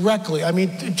directly. I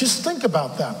mean, just think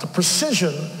about that. The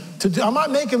precision to do. I'm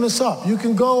not making this up. You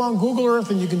can go on Google Earth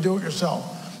and you can do it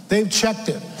yourself. They've checked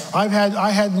it. I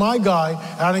had my guy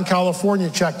out in California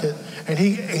checked it, and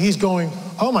he's going,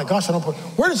 oh my gosh,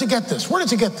 where did you get this? Where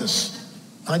did you get this?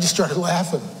 And I just started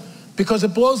laughing because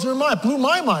it blows their mind. It blew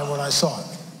my mind when I saw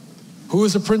it. Who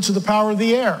is the prince of the power of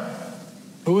the air?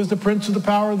 Who is the prince of the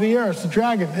power of the air? It's the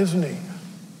dragon, isn't he?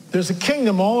 There's a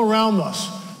kingdom all around us.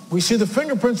 We see the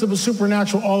fingerprints of a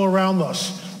supernatural all around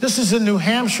us. This is in New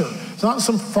Hampshire. It's not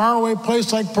some faraway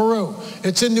place like Peru.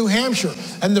 It's in New Hampshire.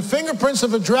 And the fingerprints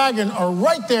of a dragon are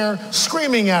right there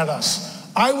screaming at us.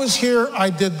 I was here, I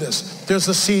did this. There's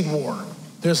a seed war.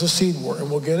 There's a seed war,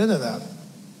 and we'll get into that.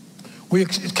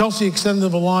 Kelsey extended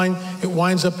the line. It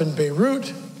winds up in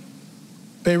Beirut.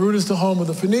 Beirut is the home of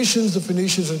the Phoenicians. The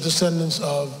Phoenicians are descendants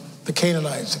of the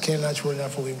Canaanites. The Canaanites were a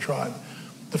Nephilim tribe.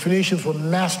 The Phoenicians were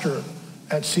master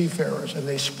at seafarers, and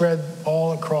they spread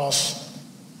all across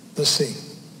the sea.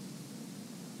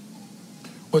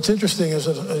 What's interesting is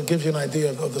it gives you an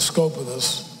idea of the scope of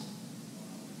this.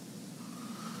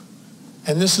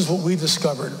 And this is what we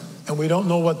discovered, and we don't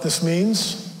know what this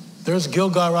means. There's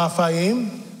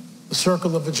Gilgal-Raphaim, the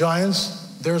circle of the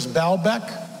giants. There's Baalbek.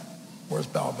 Where's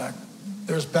Baalbek?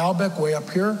 There's Baalbek way up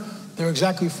here. They're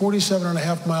exactly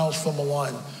 47.5 miles from the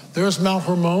line. There's Mount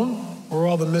Hermon, where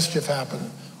all the mischief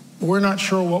happened. We're not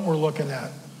sure what we're looking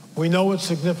at. We know it's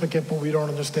significant, but we don't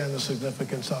understand the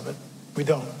significance of it. We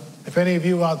don't. If any of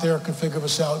you out there can figure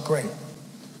this out, great.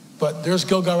 But there's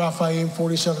Gilgal-Raphaim,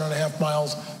 47.5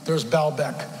 miles. There's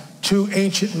Baalbek, two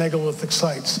ancient megalithic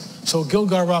sites. So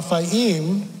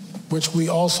Gilgal-Raphaim, which we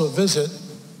also visit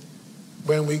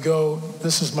when we go,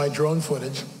 this is my drone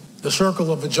footage, the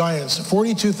circle of the giants,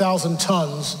 42,000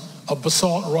 tons of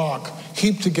basalt rock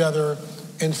heaped together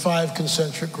in 5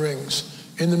 concentric rings.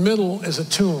 In the middle is a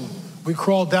tomb. We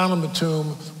crawled down in the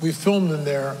tomb. We filmed in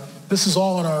there. This is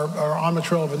all in our On the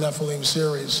Trail of the Nephilim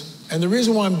series. And the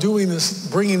reason why I'm doing this,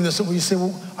 bringing this, we say,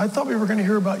 well, I thought we were going to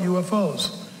hear about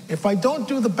UFOs. If I don't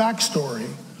do the backstory,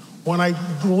 when I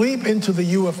leap into the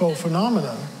UFO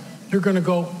phenomenon, you're going to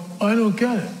go, I don't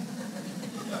get it.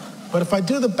 But if I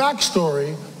do the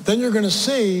backstory, then you're going to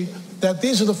see that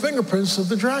these are the fingerprints of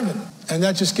the dragon. And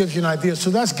that just gives you an idea. So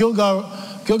that's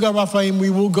Gilgal-Raphaim. We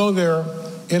will go there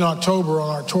in October on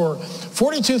our tour.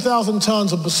 42,000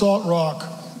 tons of basalt rock.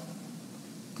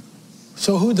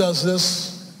 So who does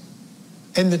this?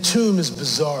 And the tomb is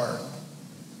bizarre.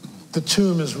 The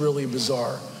tomb is really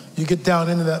bizarre. You get down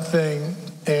into that thing,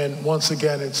 and once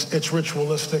again, it's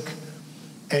ritualistic.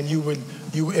 And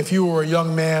if you were a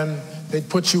young man, they'd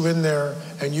put you in there,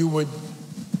 and you would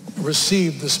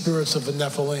receive the spirits of the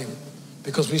Nephilim.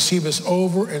 Because we see this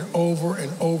over and over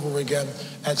and over again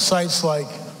at sites like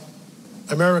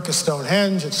America's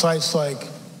Stonehenge, at sites like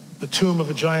the Tomb of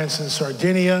the Giants in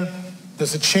Sardinia.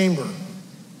 There's a chamber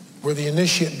where the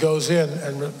initiate goes in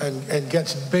and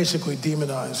gets basically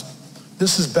demonized.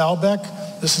 This is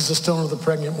Baalbek. This is the stone of the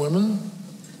pregnant women.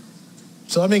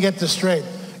 So let me get this straight.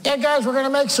 Yeah, guys, we're going to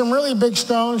make some really big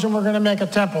stones and we're going to make a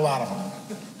temple out of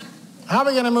them. How are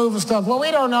we going to move the stones? Well,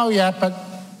 we don't know yet, but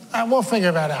we'll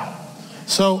figure that out.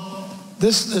 So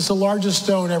this is the largest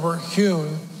stone ever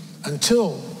hewn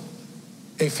until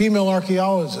a female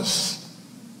archaeologist,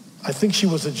 I think she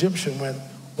was Egyptian, went,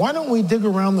 why don't we dig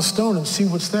around the stone and see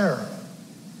what's there?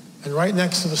 And right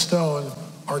next to the stone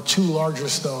are two larger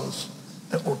stones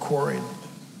that were quarried.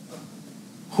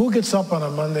 Who gets up on a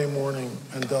Monday morning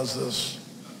and does this?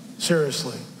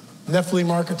 Seriously. Nephilim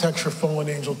architecture, fallen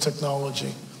angel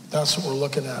technology. That's what we're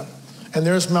looking at. And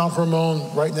there's Mount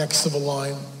Hermon right next to the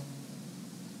line.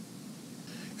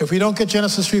 If we don't get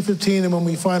Genesis 3:15, and when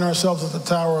we find ourselves at the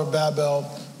Tower of Babel,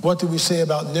 what do we say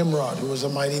about Nimrod, who was a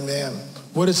mighty man?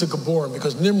 What is a Gibborim?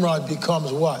 Because Nimrod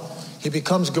becomes what? He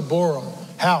becomes Gibborim.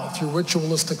 How? Through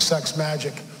ritualistic sex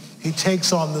magic. He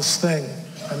takes on this thing,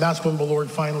 and that's when the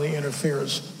Lord finally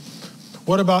interferes.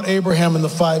 What about Abraham and the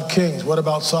 5 kings? What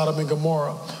about Sodom and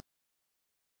Gomorrah?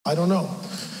 I don't know.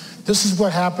 This is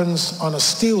what happens on a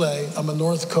stele on the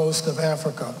north coast of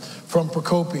Africa from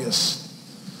Procopius.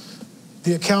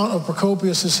 The account of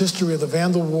Procopius' history of the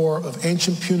Vandal War of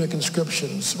ancient Punic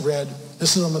inscriptions read,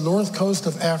 this is on the north coast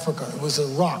of Africa. It was a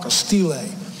rock, a stele,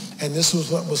 and this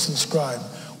was what was inscribed.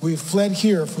 We fled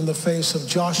here from the face of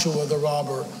Joshua the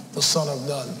robber, the son of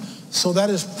Nun. So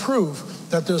that is proof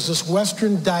that there's this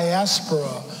Western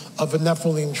diaspora of the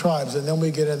Nephilim tribes, and then we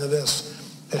get into this.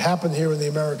 It happened here in the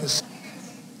Americas.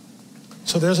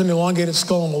 So there's an elongated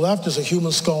skull on the left, there's a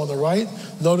human skull on the right.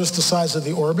 Notice the size of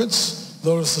the orbits.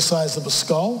 Notice the size of the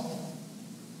skull.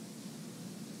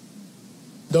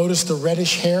 Notice the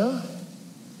reddish hair.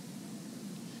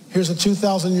 Here's a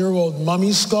 2,000-year-old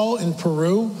mummy skull in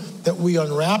Peru that we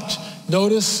unwrapped.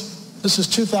 Notice this is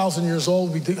 2,000 years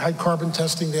old. We had carbon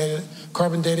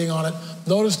dating on it.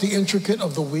 Notice the intricate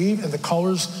of the weave and the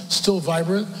colors still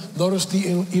vibrant. Notice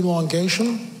the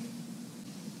elongation.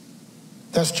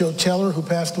 That's Joe Taylor, who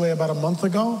passed away about a month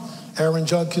ago. Aaron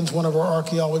Judkins, one of our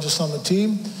archaeologists on the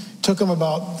team. Took him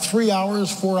about 3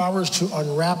 hours, 4 hours to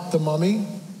unwrap the mummy.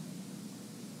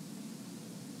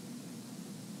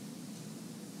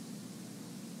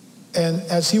 And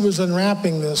as he was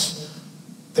unwrapping this,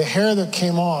 the hair that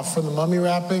came off from the mummy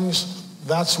wrappings,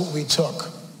 that's what we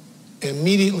took.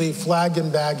 Immediately flag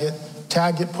and bag it,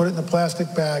 tag it, put it in a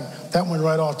plastic bag. That went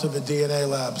right off to the DNA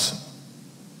labs.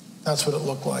 That's what it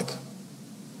looked like.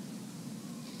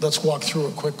 Let's walk through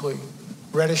it quickly.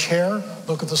 Reddish hair,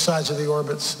 look at the size of the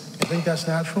orbits. You think that's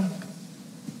natural?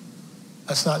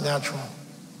 That's not natural.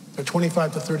 They're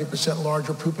 25 to 30%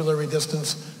 larger pupillary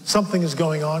distance. Something is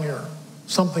going on here.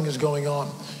 Something is going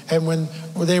on. And when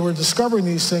they were discovering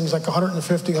these things like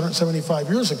 150, 175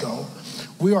 years ago,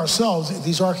 we ourselves,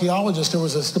 these archaeologists, there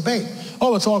was this debate.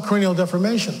 Oh, it's all cranial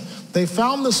deformation. They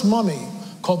found this mummy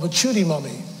called the Chudi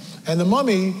mummy. And the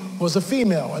mummy was a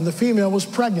female, and the female was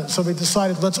pregnant. So they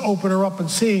decided, let's open her up and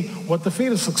see what the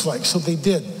fetus looks like. So they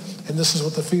did, and this is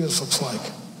what the fetus looks like.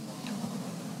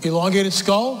 Elongated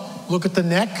skull, look at the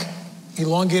neck.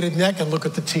 Elongated neck, and look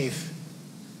at the teeth.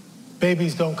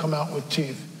 Babies don't come out with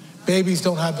teeth. Babies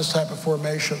don't have this type of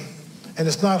formation. And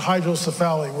it's not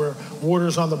hydrocephaly, where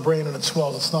water's on the brain and it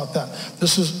swells. It's not that.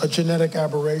 This is a genetic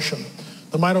aberration.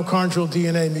 The mitochondrial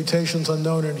DNA mutations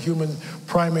unknown in human,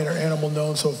 primate, or animal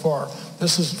known so far.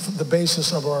 This is the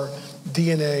basis of our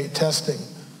DNA testing.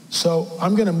 So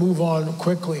I'm going to move on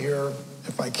quickly here,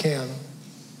 if I can.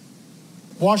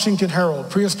 Washington Herald,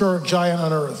 prehistoric giant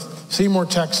unearthed. Seymour,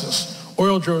 Texas.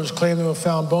 Oil drillers claim to have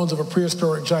found bones of a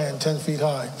prehistoric giant 10 feet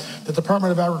high. The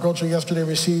Department of Agriculture yesterday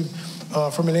received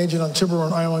from an agent on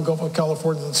Tiburon Island, Gulf of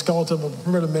California, the skeleton of a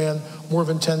primitive man more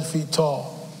than 10 feet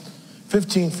tall.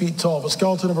 15 feet tall. The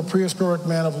skeleton of a prehistoric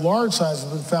man of large size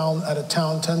has been found at a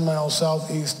town 10 miles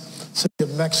southeast city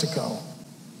of Mexico.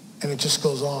 And it just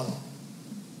goes on.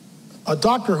 A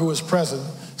doctor who was present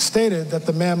stated that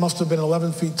the man must have been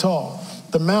 11 feet tall.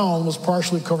 The mound was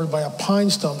partially covered by a pine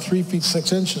stump 3 feet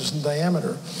 6 inches in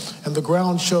diameter, and the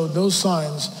ground showed no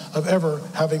signs of ever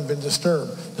having been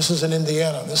disturbed. This is in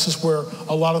Indiana. This is where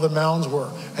a lot of the mounds were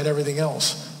and everything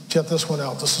else. Check this one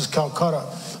out. This is Calcutta.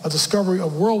 A discovery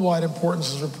of worldwide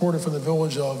importance is reported from the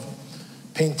village of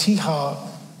Pentija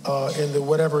in the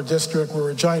whatever district,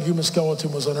 where a giant human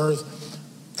skeleton was unearthed.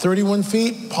 31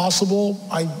 feet, possible.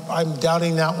 I'm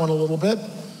doubting that one a little bit.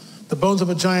 The bones of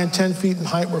a giant 10 feet in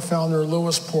height were found near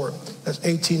Lewisport. That's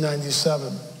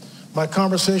 1897. My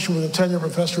conversation with a tenured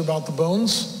professor about the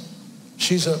bones,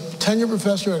 she's a tenured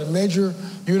professor at a major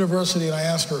university, and I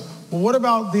asked her, well, what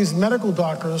about these medical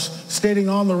doctors stating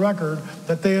on the record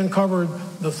that they uncovered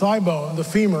the thigh bone, the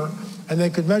femur, and they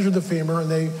could measure the femur, and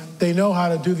they know how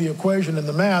to do the equation and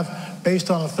the math,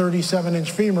 based on a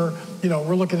 37-inch femur,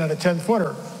 we're looking at a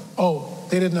 10-footer. Oh,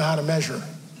 they didn't know how to measure.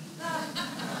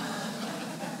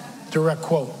 Direct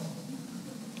quote.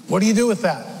 What do you do with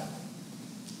that?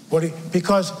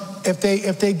 Because if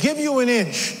they give you an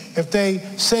inch, if they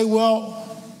say, well,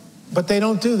 but they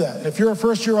don't do that. If you're a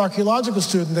first-year archaeological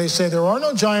student, they say there are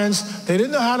no giants, they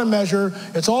didn't know how to measure,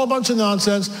 it's all a bunch of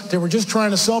nonsense, they were just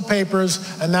trying to sell papers,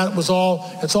 and it's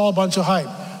all a bunch of hype.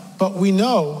 But we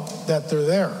know that they're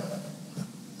there.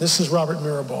 This is Robert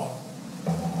Mirabal.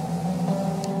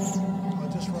 I'll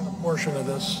just run a portion of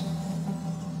this.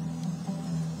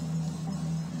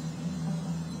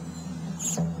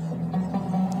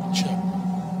 Check.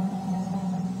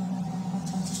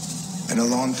 And a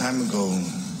long time ago,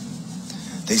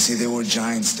 they say there were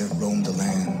giants that roamed the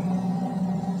land.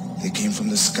 They came from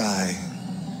the sky,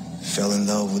 fell in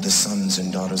love with the sons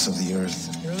and daughters of the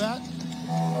earth. Hear that?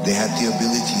 They had the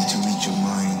ability to read your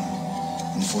mind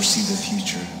and foresee the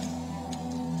future.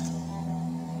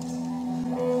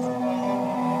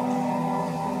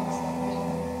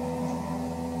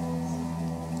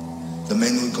 The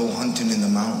men would go hunting in the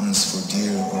mountains for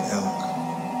deer or elk,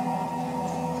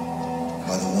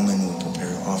 while the women would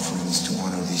prepare offerings to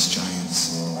honor these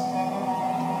giants.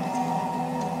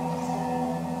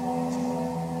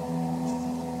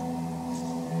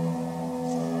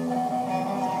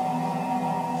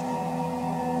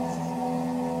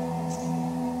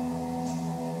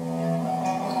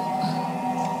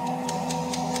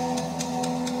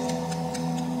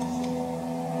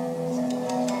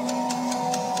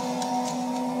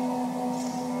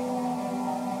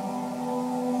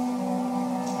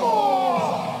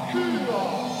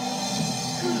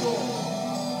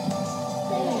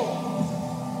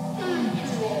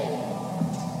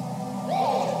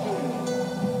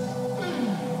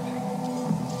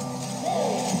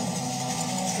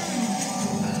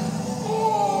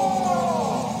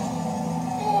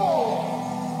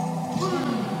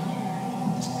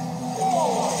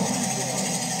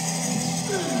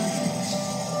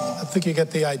 I think you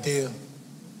get the idea.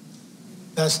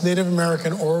 That's Native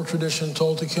American oral tradition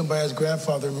told to him by his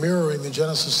grandfather, mirroring the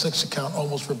Genesis 6 account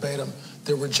almost verbatim.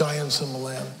 There were giants in the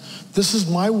land. This is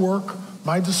my work,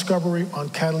 my discovery on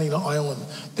Catalina Island.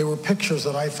 There were pictures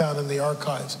that I found in the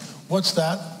archives. What's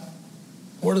that?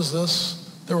 What is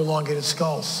this? They're elongated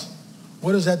skulls.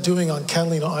 What is that doing on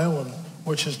Catalina Island,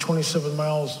 which is 27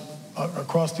 miles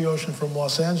across the ocean from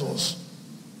Los Angeles?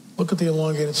 Look at the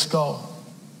elongated skull.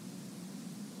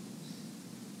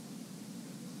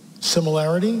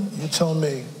 Similarity? You tell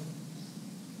me.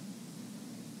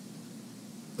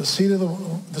 The seat of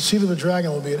the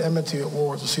dragon will be at enmity at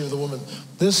war with the seat of the woman.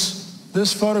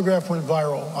 This photograph went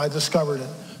viral. I discovered it.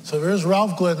 So there's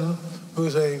Ralph Glidden,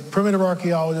 who's a primitive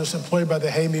archaeologist employed by the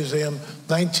Hay Museum,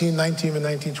 1919 and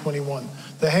 1921.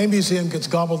 The Hay Museum gets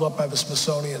gobbled up by the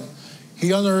Smithsonian.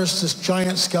 He unearths this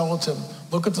giant skeleton.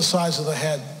 Look at the size of the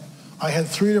head. I had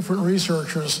 3 different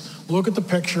researchers look at the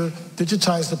picture,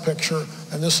 digitize the picture,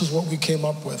 and this is what we came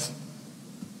up with.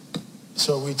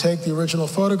 So we take the original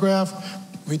photograph,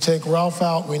 we take Ralph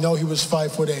out, we know he was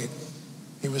 5'8".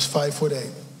 He was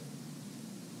 5'8".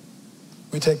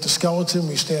 We take the skeleton,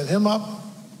 we stand him up,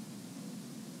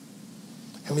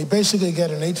 and we basically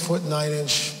get an 8-foot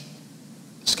 9-inch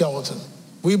skeleton.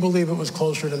 We believe it was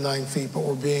closer to 9 feet, but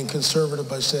we're being conservative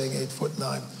by saying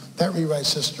 8'9". That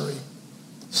rewrites history.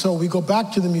 So we go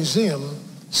back to the museum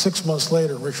 6 months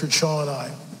later, Richard Shaw and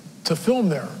I, to film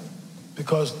there,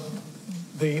 because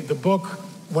the book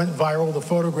went viral, the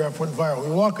photograph went viral.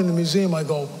 We walk in the museum, I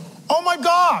go, oh my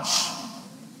gosh,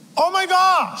 oh my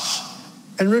gosh.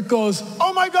 And Rick goes,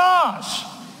 oh my gosh.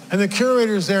 And the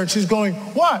curator's there, and she's going,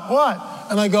 what?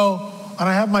 And I go, and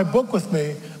I have my book with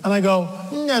me, and I go,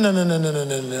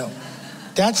 no.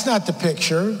 That's not the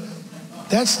picture.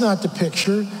 That's not the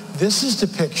picture. This is the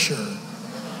picture.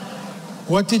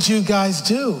 What did you guys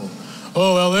do?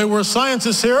 Oh, well, we're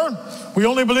scientists here. We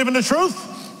only believe in the truth.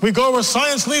 We go where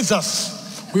science leads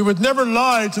us. We would never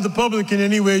lie to the public in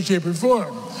any way, shape, or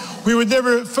form. We would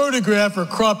never photograph or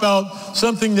crop out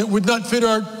something that would not fit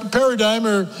our paradigm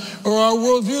or our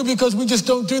worldview, because we just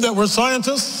don't do that. We're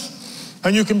scientists,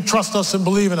 and you can trust us and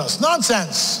believe in us.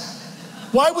 Nonsense.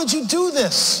 Why would you do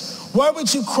this? Why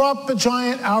would you crop the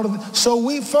giant out of it? So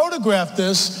we photographed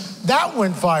this. That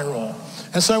went viral.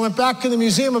 And so I went back to the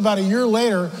museum about a year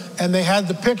later, and they had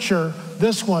the picture,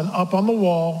 this one, up on the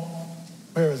wall.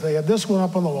 Where is it? They had this one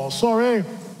up on the wall. Sorry.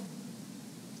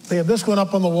 They had this one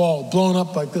up on the wall, blown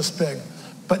up like this big.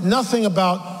 But nothing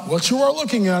about what you are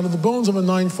looking at are the bones of a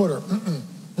 9-footer.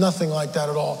 Nothing like that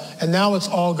at all. And now it's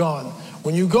all gone.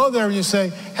 When you go there and you say,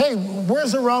 hey,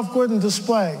 where's the Ralph Glidden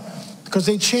display? because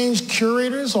they change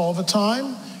curators all the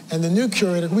time, and the new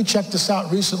curator, we checked this out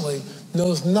recently,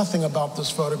 knows nothing about this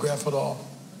photograph at all.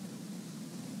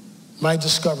 My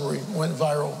discovery went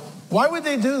viral. Why would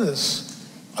they do this?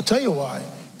 I'll tell you why.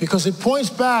 Because it points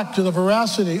back to the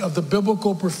veracity of the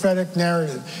biblical prophetic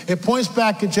narrative. It points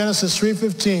back to Genesis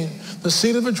 3:15. The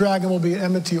seed of the dragon will be at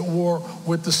enmity at war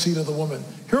with the seed of the woman.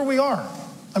 Here we are.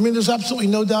 I mean, there's absolutely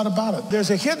no doubt about it. There's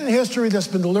a hidden history that's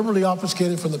been deliberately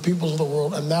obfuscated from the peoples of the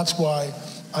world, and that's why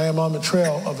I am on the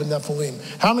trail of the Nephilim.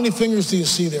 How many fingers do you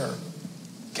see there?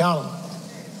 Count them.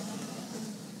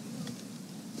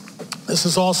 This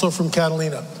is also from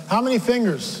Catalina. How many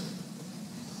fingers?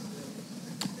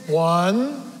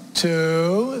 1,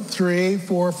 2, 3,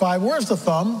 4, 5. Where's the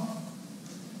thumb?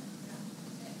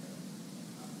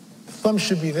 The thumb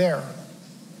should be there.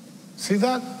 See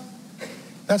that?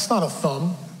 That's not a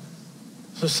thumb.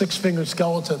 It's a six-fingered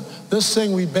skeleton. This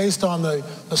thing we based on the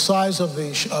size of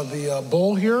the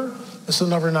bowl here. This is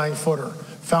another 9-footer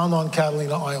found on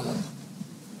Catalina Island.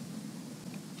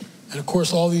 And of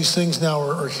course, all these things now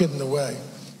are hidden away.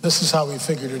 This is how we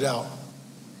figured it out.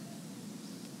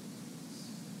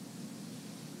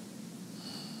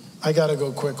 I got to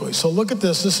go quickly. So look at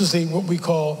this. This is what we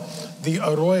call the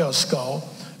Arroyo skull,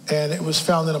 and it was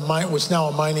found in what's now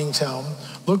a mining town.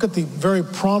 Look at the very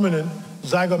prominent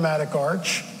zygomatic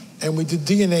arch, and we did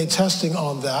DNA testing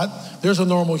on that. There's a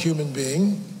normal human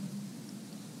being.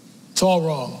 It's all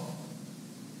wrong.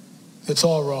 It's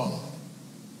all wrong.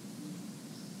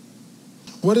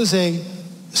 What is a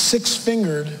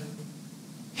 6-fingered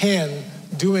hand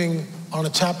doing on a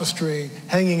tapestry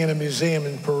hanging in a museum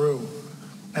in Peru?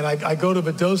 And I go to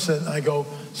the docent and I go,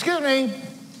 excuse me,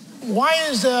 why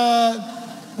is there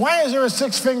a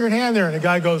 6-fingered hand there? And the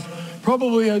guy goes,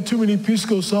 probably had too many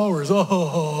pisco sours.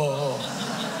 Oh.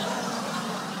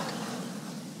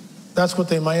 That's what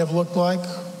they might have looked like.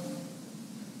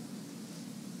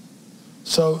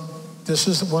 So this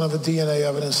is one of the DNA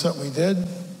evidence that we did.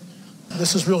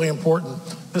 This is really important.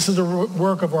 This is the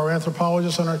work of our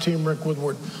anthropologist on our team, Rick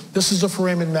Woodward. This is the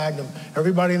foramen magnum.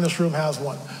 Everybody in this room has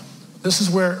one. This is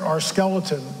where our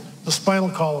skeleton, the spinal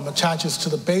column, attaches to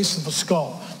the base of the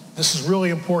skull. This is really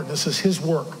important. This is his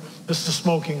work. This is a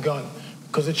smoking gun,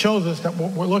 because it shows us that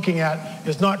what we're looking at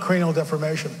is not cranial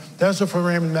deformation. That's the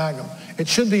foramen magnum. It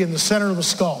should be in the center of the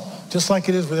skull, just like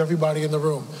it is with everybody in the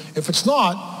room. If it's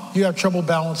not, you have trouble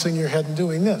balancing your head and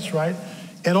doing this, right?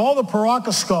 In all the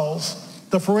Paracas skulls,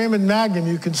 the foramen magnum,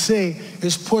 you can see,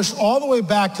 is pushed all the way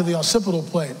back to the occipital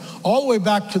plate, all the way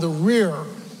back to the rear,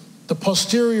 the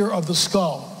posterior of the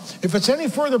skull. If it's any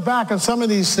further back on some of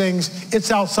these things, it's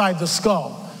outside the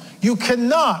skull. You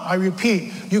cannot, I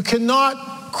repeat, you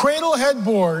cannot cradle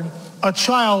headboard a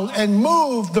child and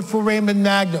move the foramen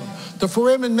magnum. The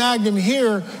foramen magnum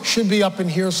here should be up in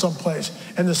here someplace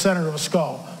in the center of the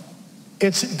skull.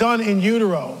 It's done in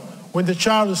utero. When the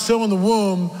child is still in the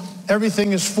womb,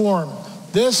 everything is formed.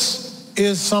 This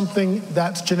is something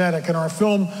that's genetic. In our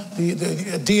film, the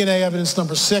DNA evidence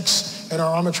number 6 in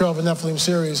our On the Trail of the Nephilim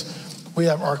series, we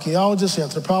have archaeologists,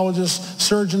 anthropologists,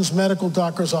 surgeons, medical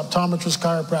doctors, optometrists,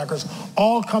 chiropractors,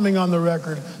 all coming on the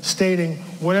record stating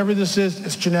whatever this is,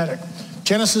 it's genetic.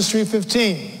 Genesis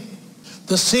 3:15,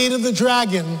 the seed of the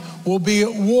dragon will be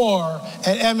at war,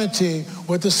 at enmity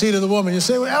with the seed of the woman. You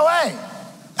say, well,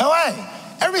 LA,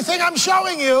 everything I'm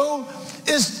showing you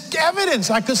is evidence.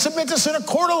 I could submit this in a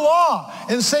court of law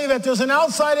and say that there's an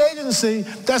outside agency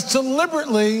that's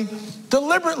deliberately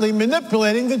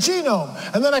manipulating the genome.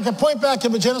 And then I can point back to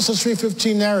the Genesis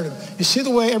 3:15 narrative. You see the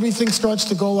way everything starts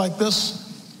to go like this?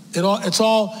 It's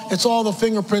all the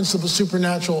fingerprints of the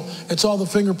supernatural. It's all the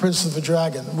fingerprints of the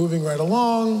dragon moving right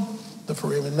along, the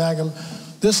foramen magnum.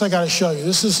 This I got to show you.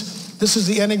 This is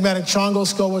the enigmatic Chongo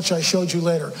skull, which I showed you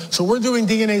later. So we're doing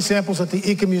DNA samples at the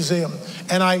Ica Museum.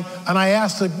 And I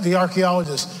asked the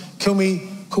archaeologist, can we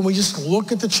just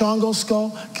look at the Chongo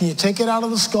skull? Can you take it out of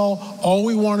the skull? All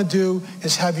we want to do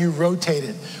is have you rotate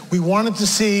it. We wanted to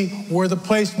see where the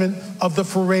placement of the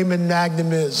foramen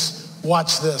magnum is.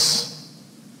 Watch this.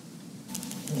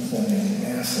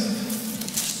 Massive.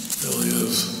 It really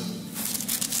is.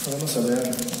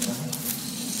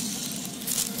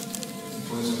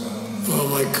 Oh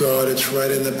my God, it's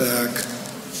right in the back.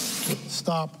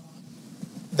 Stop.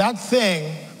 That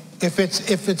thing, if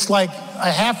it's like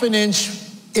a half an inch,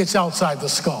 it's outside the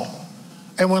skull.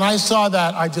 And when I saw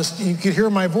that, you could hear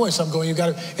my voice. I'm going,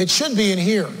 it should be in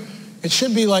here. It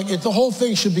should be like, the whole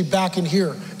thing should be back in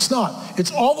here. It's not.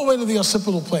 It's all the way to the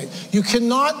occipital plate. You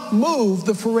cannot move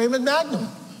the foramen magnum.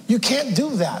 You can't do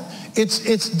that.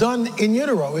 It's done in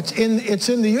utero. It's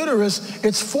in the uterus.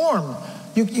 It's formed.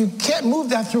 You can't move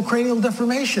that through cranial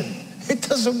deformation. It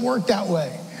doesn't work that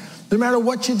way. No matter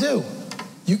what you do.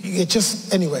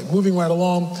 Anyway, moving right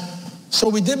along. So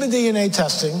we did the DNA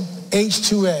testing.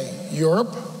 H2A,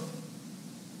 Europe.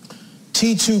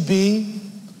 T2B,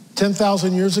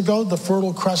 10,000 years ago, the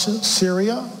Fertile Crescent,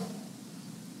 Syria.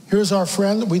 Here's our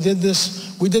friend. We did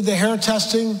the hair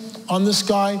testing on this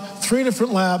guy, 3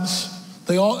 different labs.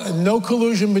 They all, no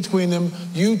collusion between them,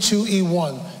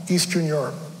 U2E1, Eastern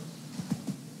Europe.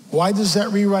 Why does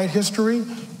that rewrite history?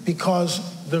 Because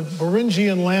the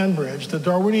Beringian land bridge, the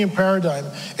Darwinian paradigm,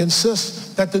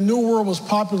 insists that the New World was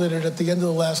populated at the end of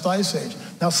the last ice age.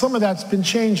 Now, some of that's been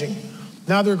changing.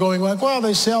 Now they're going like, well,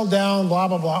 they sailed down, blah,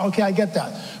 blah, blah. Okay, I get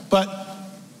that. But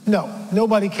no,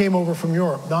 nobody came over from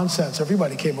Europe. Nonsense.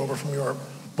 Everybody came over from Europe.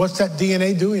 What's that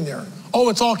DNA doing there? Oh,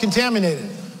 it's all contaminated.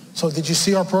 So did you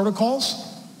see our protocols?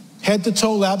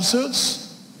 Head-to-toe lab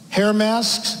suits, hair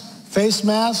masks, face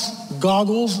masks,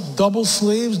 goggles, double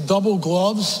sleeves, double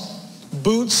gloves,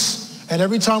 boots, and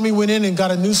every time we went in and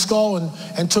got a new skull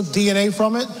and took DNA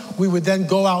from it, we would then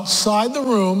go outside the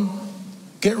room,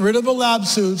 get rid of the lab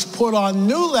suits, put on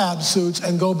new lab suits,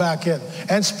 and go back in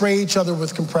and spray each other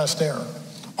with compressed air.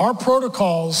 Our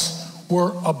protocols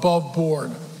were above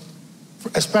board,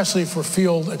 especially for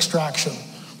field extraction.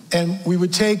 And we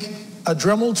would take a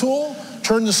Dremel tool,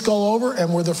 turn the skull over,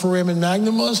 and where the foramen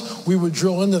magnum was, we would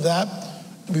drill into that.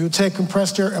 We would take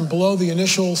compressed air and blow the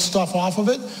initial stuff off of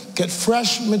it, get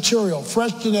fresh material,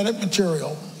 fresh genetic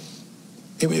material.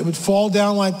 It would fall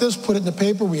down like this, put it in the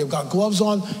paper. We have got gloves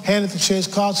on, hand it to Chase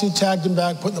Cotsey, tagged him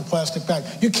back, put in the plastic bag.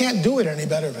 You can't do it any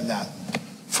better than that.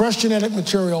 Fresh genetic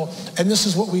material, and this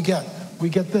is what we get. We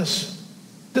get this.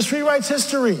 This rewrites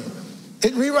history.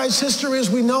 It rewrites history as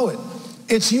we know it.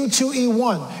 It's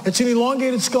U2E1. It's an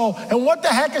elongated skull. And what the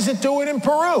heck is it doing in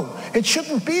Peru? It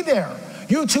shouldn't be there.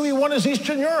 U2E1 is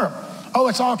Eastern Europe. Oh,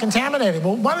 it's all contaminated.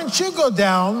 Well, why don't you go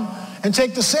down and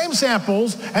take the same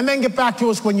samples and then get back to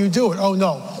us when you do it? Oh,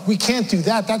 no, we can't do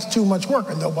that. That's too much work.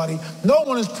 And no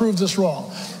one has proved this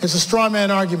wrong. It's a straw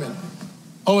man argument.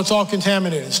 Oh, it's all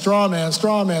contaminated. Straw man,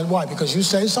 straw man. Why? Because you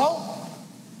say so?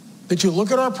 Did you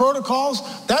look at our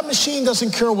protocols? That machine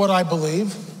doesn't care what I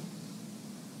believe.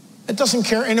 It doesn't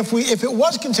care. And if it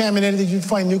was contaminated, you'd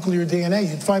find nuclear DNA.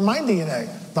 You'd find my DNA.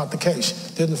 Not the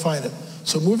case. Didn't find it.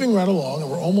 So moving right along,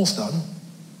 and we're almost done.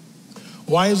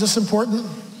 Why is this important?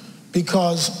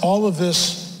 Because all of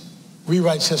this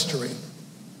rewrites history.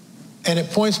 And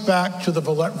it points back to the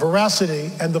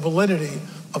veracity and the validity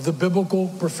of the biblical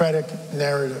prophetic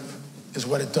narrative, is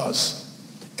what it does.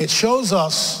 It shows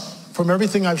us, from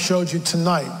everything I've showed you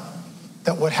tonight,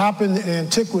 that what happened in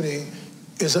antiquity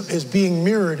is being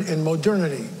mirrored in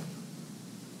modernity.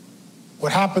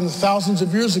 What happened thousands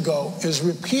of years ago is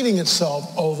repeating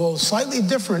itself, although slightly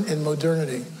different in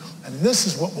modernity. And this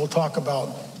is what we'll talk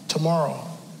about tomorrow.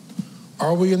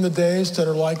 Are we in the days that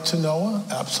are like to Noah?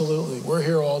 Absolutely. We're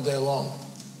here all day long.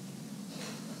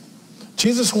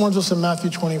 Jesus warns us in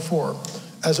Matthew 24,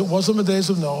 as it was in the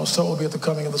days of Noah, so it will be at the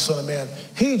coming of the Son of Man.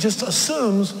 He just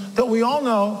assumes that we all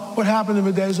know what happened in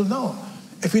the days of Noah.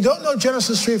 If you don't know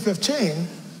Genesis 3:15,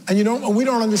 and we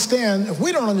don't understand, if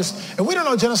we don't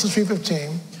know Genesis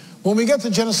 3:15, when we get to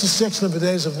Genesis 6 and the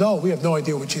days of Noah, we have no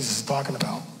idea what Jesus is talking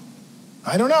about.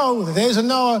 I don't know, the days of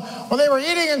Noah, well, they were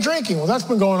eating and drinking. Well, that's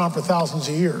been going on for thousands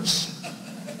of years.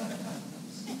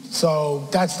 So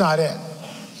that's not it.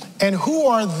 And who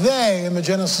are they in the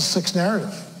Genesis 6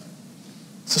 narrative?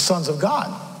 It's the sons of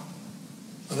God.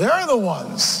 They're the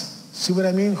ones. See what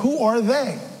I mean? Who are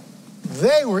they?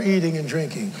 They were eating and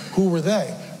drinking. Who were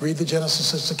they? Read the Genesis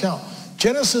 6 account.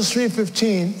 Genesis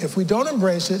 3:15, if we don't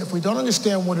embrace it, if we don't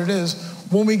understand what it is,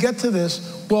 when we get to this,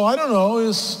 well, I don't know,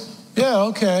 yeah,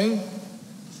 okay.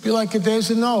 Be like the days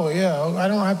of Noah, yeah, I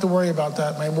don't have to worry about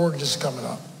that. My mortgage is coming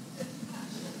up.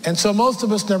 And so most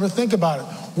of us never think about it.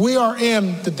 We are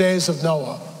in the days of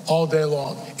Noah all day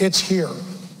long. It's here.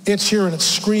 It's here and it's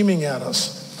screaming at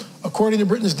us. According to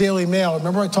Britain's Daily Mail,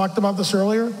 remember I talked about this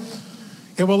earlier?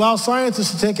 It will allow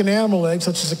scientists to take an animal egg,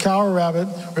 such as a cow or rabbit,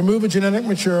 remove a genetic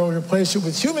material, and replace it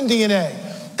with human DNA.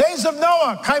 Days of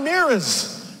Noah,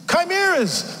 chimeras.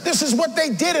 Chimeras. This is what they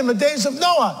did in the days of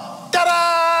Noah.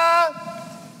 Ta-da!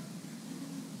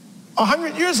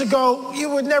 100 years ago, you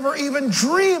would never even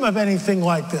dream of anything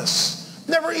like this.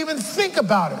 Never even think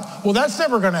about it. Well, that's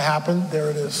never going to happen. There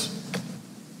it is.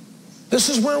 This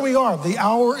is where we are. The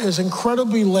hour is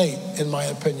incredibly late, in my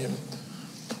opinion.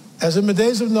 As in the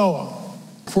days of Noah,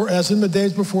 for as in the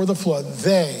days before the flood,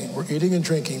 they were eating and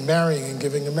drinking, marrying and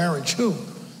giving in marriage. Who?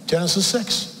 Genesis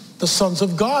 6. The sons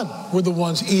of God were the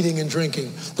ones eating and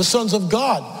drinking. The sons of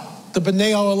God, the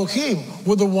B'nai Elohim,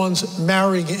 were the ones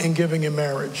marrying and giving in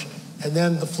marriage. and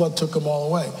then the flood took them all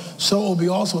away. So it will be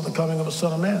also with the coming of a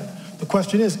Son of Man. The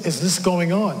question is this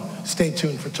going on? Stay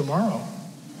tuned for tomorrow.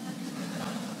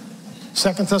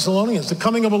 2 Thessalonians, the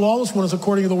coming of a lawless one is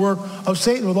according to the work of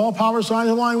Satan with all power, signs,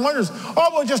 and lying wonders. Oh,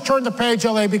 we'll just turn the page,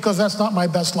 LA, because that's not my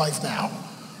best life now.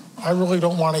 I really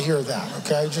don't want to hear that,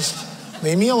 okay? Just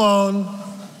leave me alone.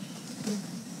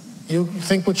 You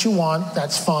think what you want,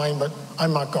 that's fine, but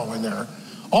I'm not going there.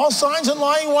 All signs and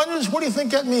lying wonders, what do you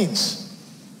think that means?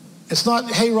 It's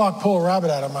not, hey, rock, pull a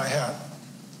rabbit out of my hat.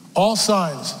 All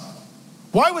signs.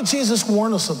 Why would Jesus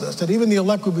warn us of this, that even the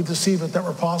elect would be deceived if that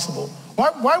were possible?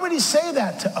 Why would he say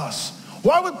that to us?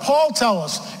 Why would Paul tell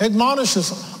us,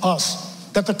 admonishes us,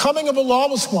 that the coming of a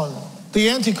lawless one, the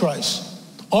Antichrist,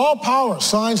 all power,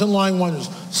 signs, and lying wonders,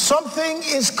 something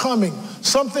is coming.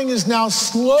 Something is now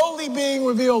slowly being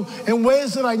revealed in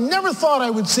ways that I never thought I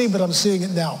would see, but I'm seeing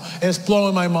it now. And it's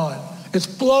blowing my mind. It's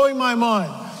blowing my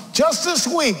mind. Just this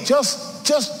week,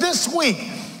 just this week,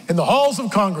 in the halls of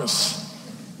Congress,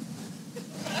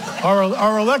 our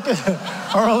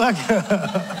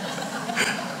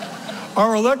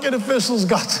elected officials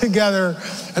got together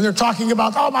and they're talking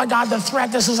about, oh my God, the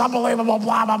threat, this is unbelievable,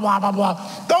 blah, blah, blah, blah,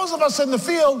 blah. Those of us in the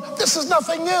field, this is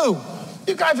nothing new.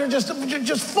 You guys are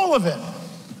just full of it.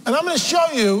 And I'm going to show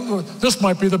you, this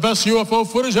might be the best UFO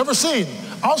footage ever seen.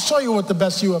 I'll show you what the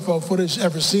best UFO footage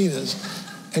ever seen is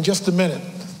in just a minute.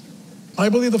 I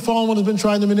believe the fallen one has been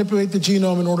trying to manipulate the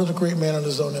genome in order to create man in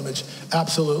his own image.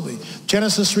 Absolutely.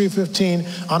 Genesis 3:15,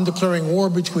 I'm declaring war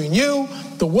between you,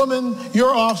 the woman,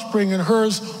 your offspring, and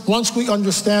hers. Once we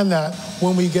understand that,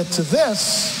 when we get to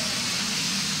this,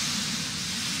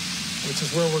 which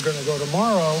is where we're going to go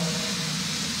tomorrow,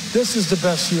 this is the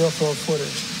best UFO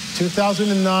footage.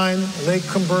 2009, Lake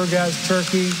Kumburgaz,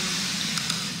 Turkey.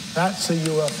 That's a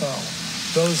UFO.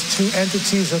 Those two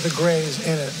entities are the grays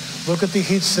in it. Look at the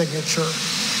heat signature.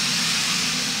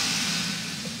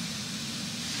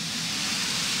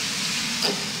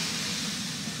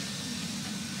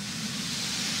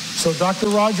 So Dr.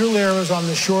 Roger Lear is on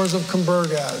the shores of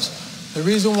Kumburgaz. The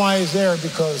reason why he's there,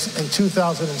 because in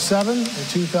 2007 and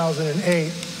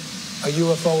 2008, a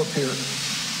UFO appeared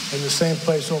in the same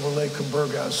place over Lake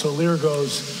Kumburgaz. So Lear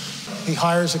goes, he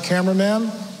hires a cameraman,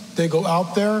 they go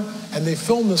out there, and they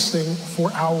film this thing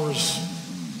for hours.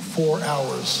 4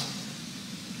 hours.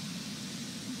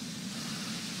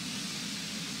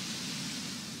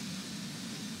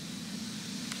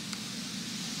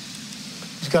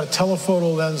 He's got a telephoto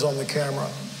lens on the camera.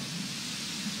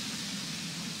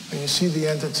 And you see the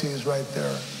entities right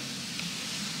there.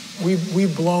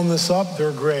 We've blown this up,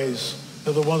 they're grays.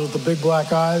 They're the ones with the big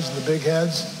black eyes and the big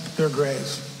heads, they're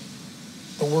grays.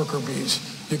 The worker bees.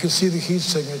 You can see the heat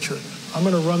signature. I'm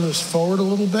going to run this forward a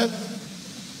little bit.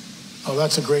 Oh,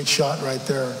 that's a great shot right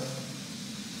there.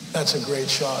 That's a great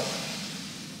shot.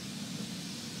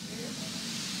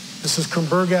 This is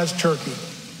Kumburgaz, Turkey,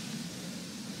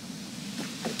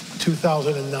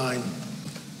 2009.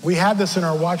 We had this in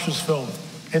our Watchers film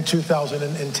in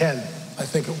 2010.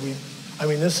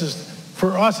 This is,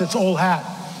 for us, it's old hat.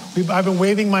 I've been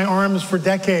waving my arms for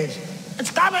decades.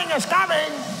 It's coming, it's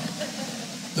coming.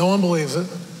 No one believes it,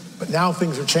 but now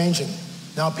things are changing.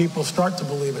 Now people start to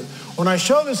believe it. When I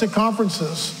show this at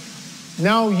conferences,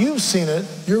 now you've seen it,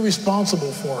 you're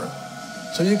responsible for it.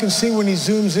 So you can see when he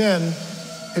zooms in,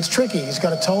 it's tricky. He's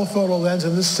got a telephoto lens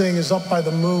and this thing is up by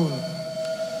the moon.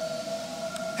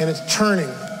 And it's turning.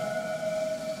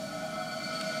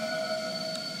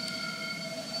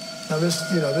 Now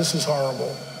this is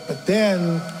horrible. But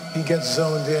then he gets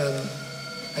zoned in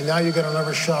and now you get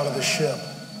another shot of the ship.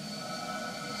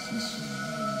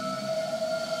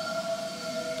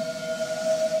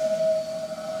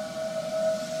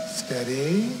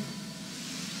 Steady.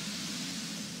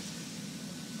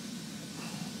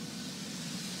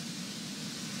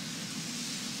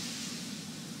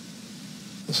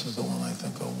 This is the one I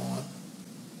think I want.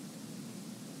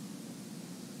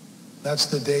 That's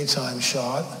the daytime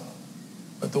shot.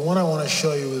 But the one I want to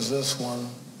show you is this one.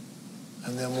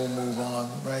 And then we'll move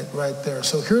on right there.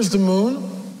 So here's the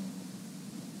moon.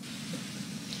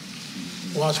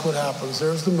 Watch what happens.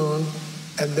 There's the moon.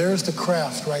 And there's the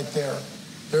craft right there.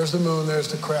 There's the moon, there's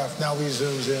the craft. Now he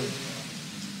zooms in.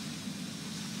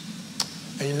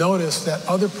 And you notice that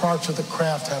other parts of the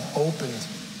craft have opened.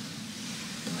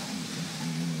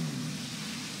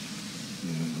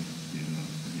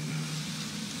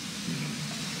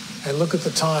 And look at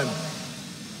the time.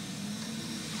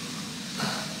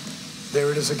 There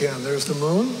it is again. There's the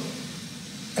moon,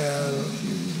 and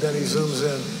then he zooms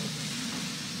in.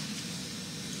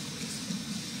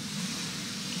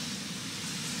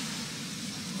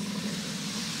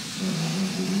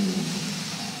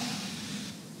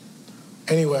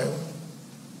 Anyway,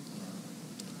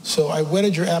 so I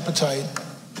whetted your appetite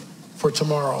for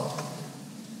tomorrow.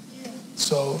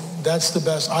 So that's the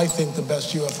best, I think, the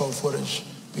best UFO footage,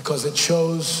 because it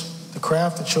shows the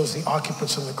craft, it shows the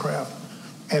occupants in the craft.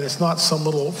 And it's not some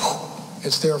little,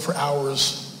 it's there for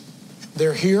hours.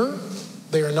 They're here.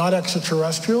 They are not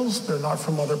extraterrestrials. They're not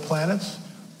from other planets.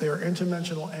 They are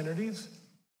interdimensional entities.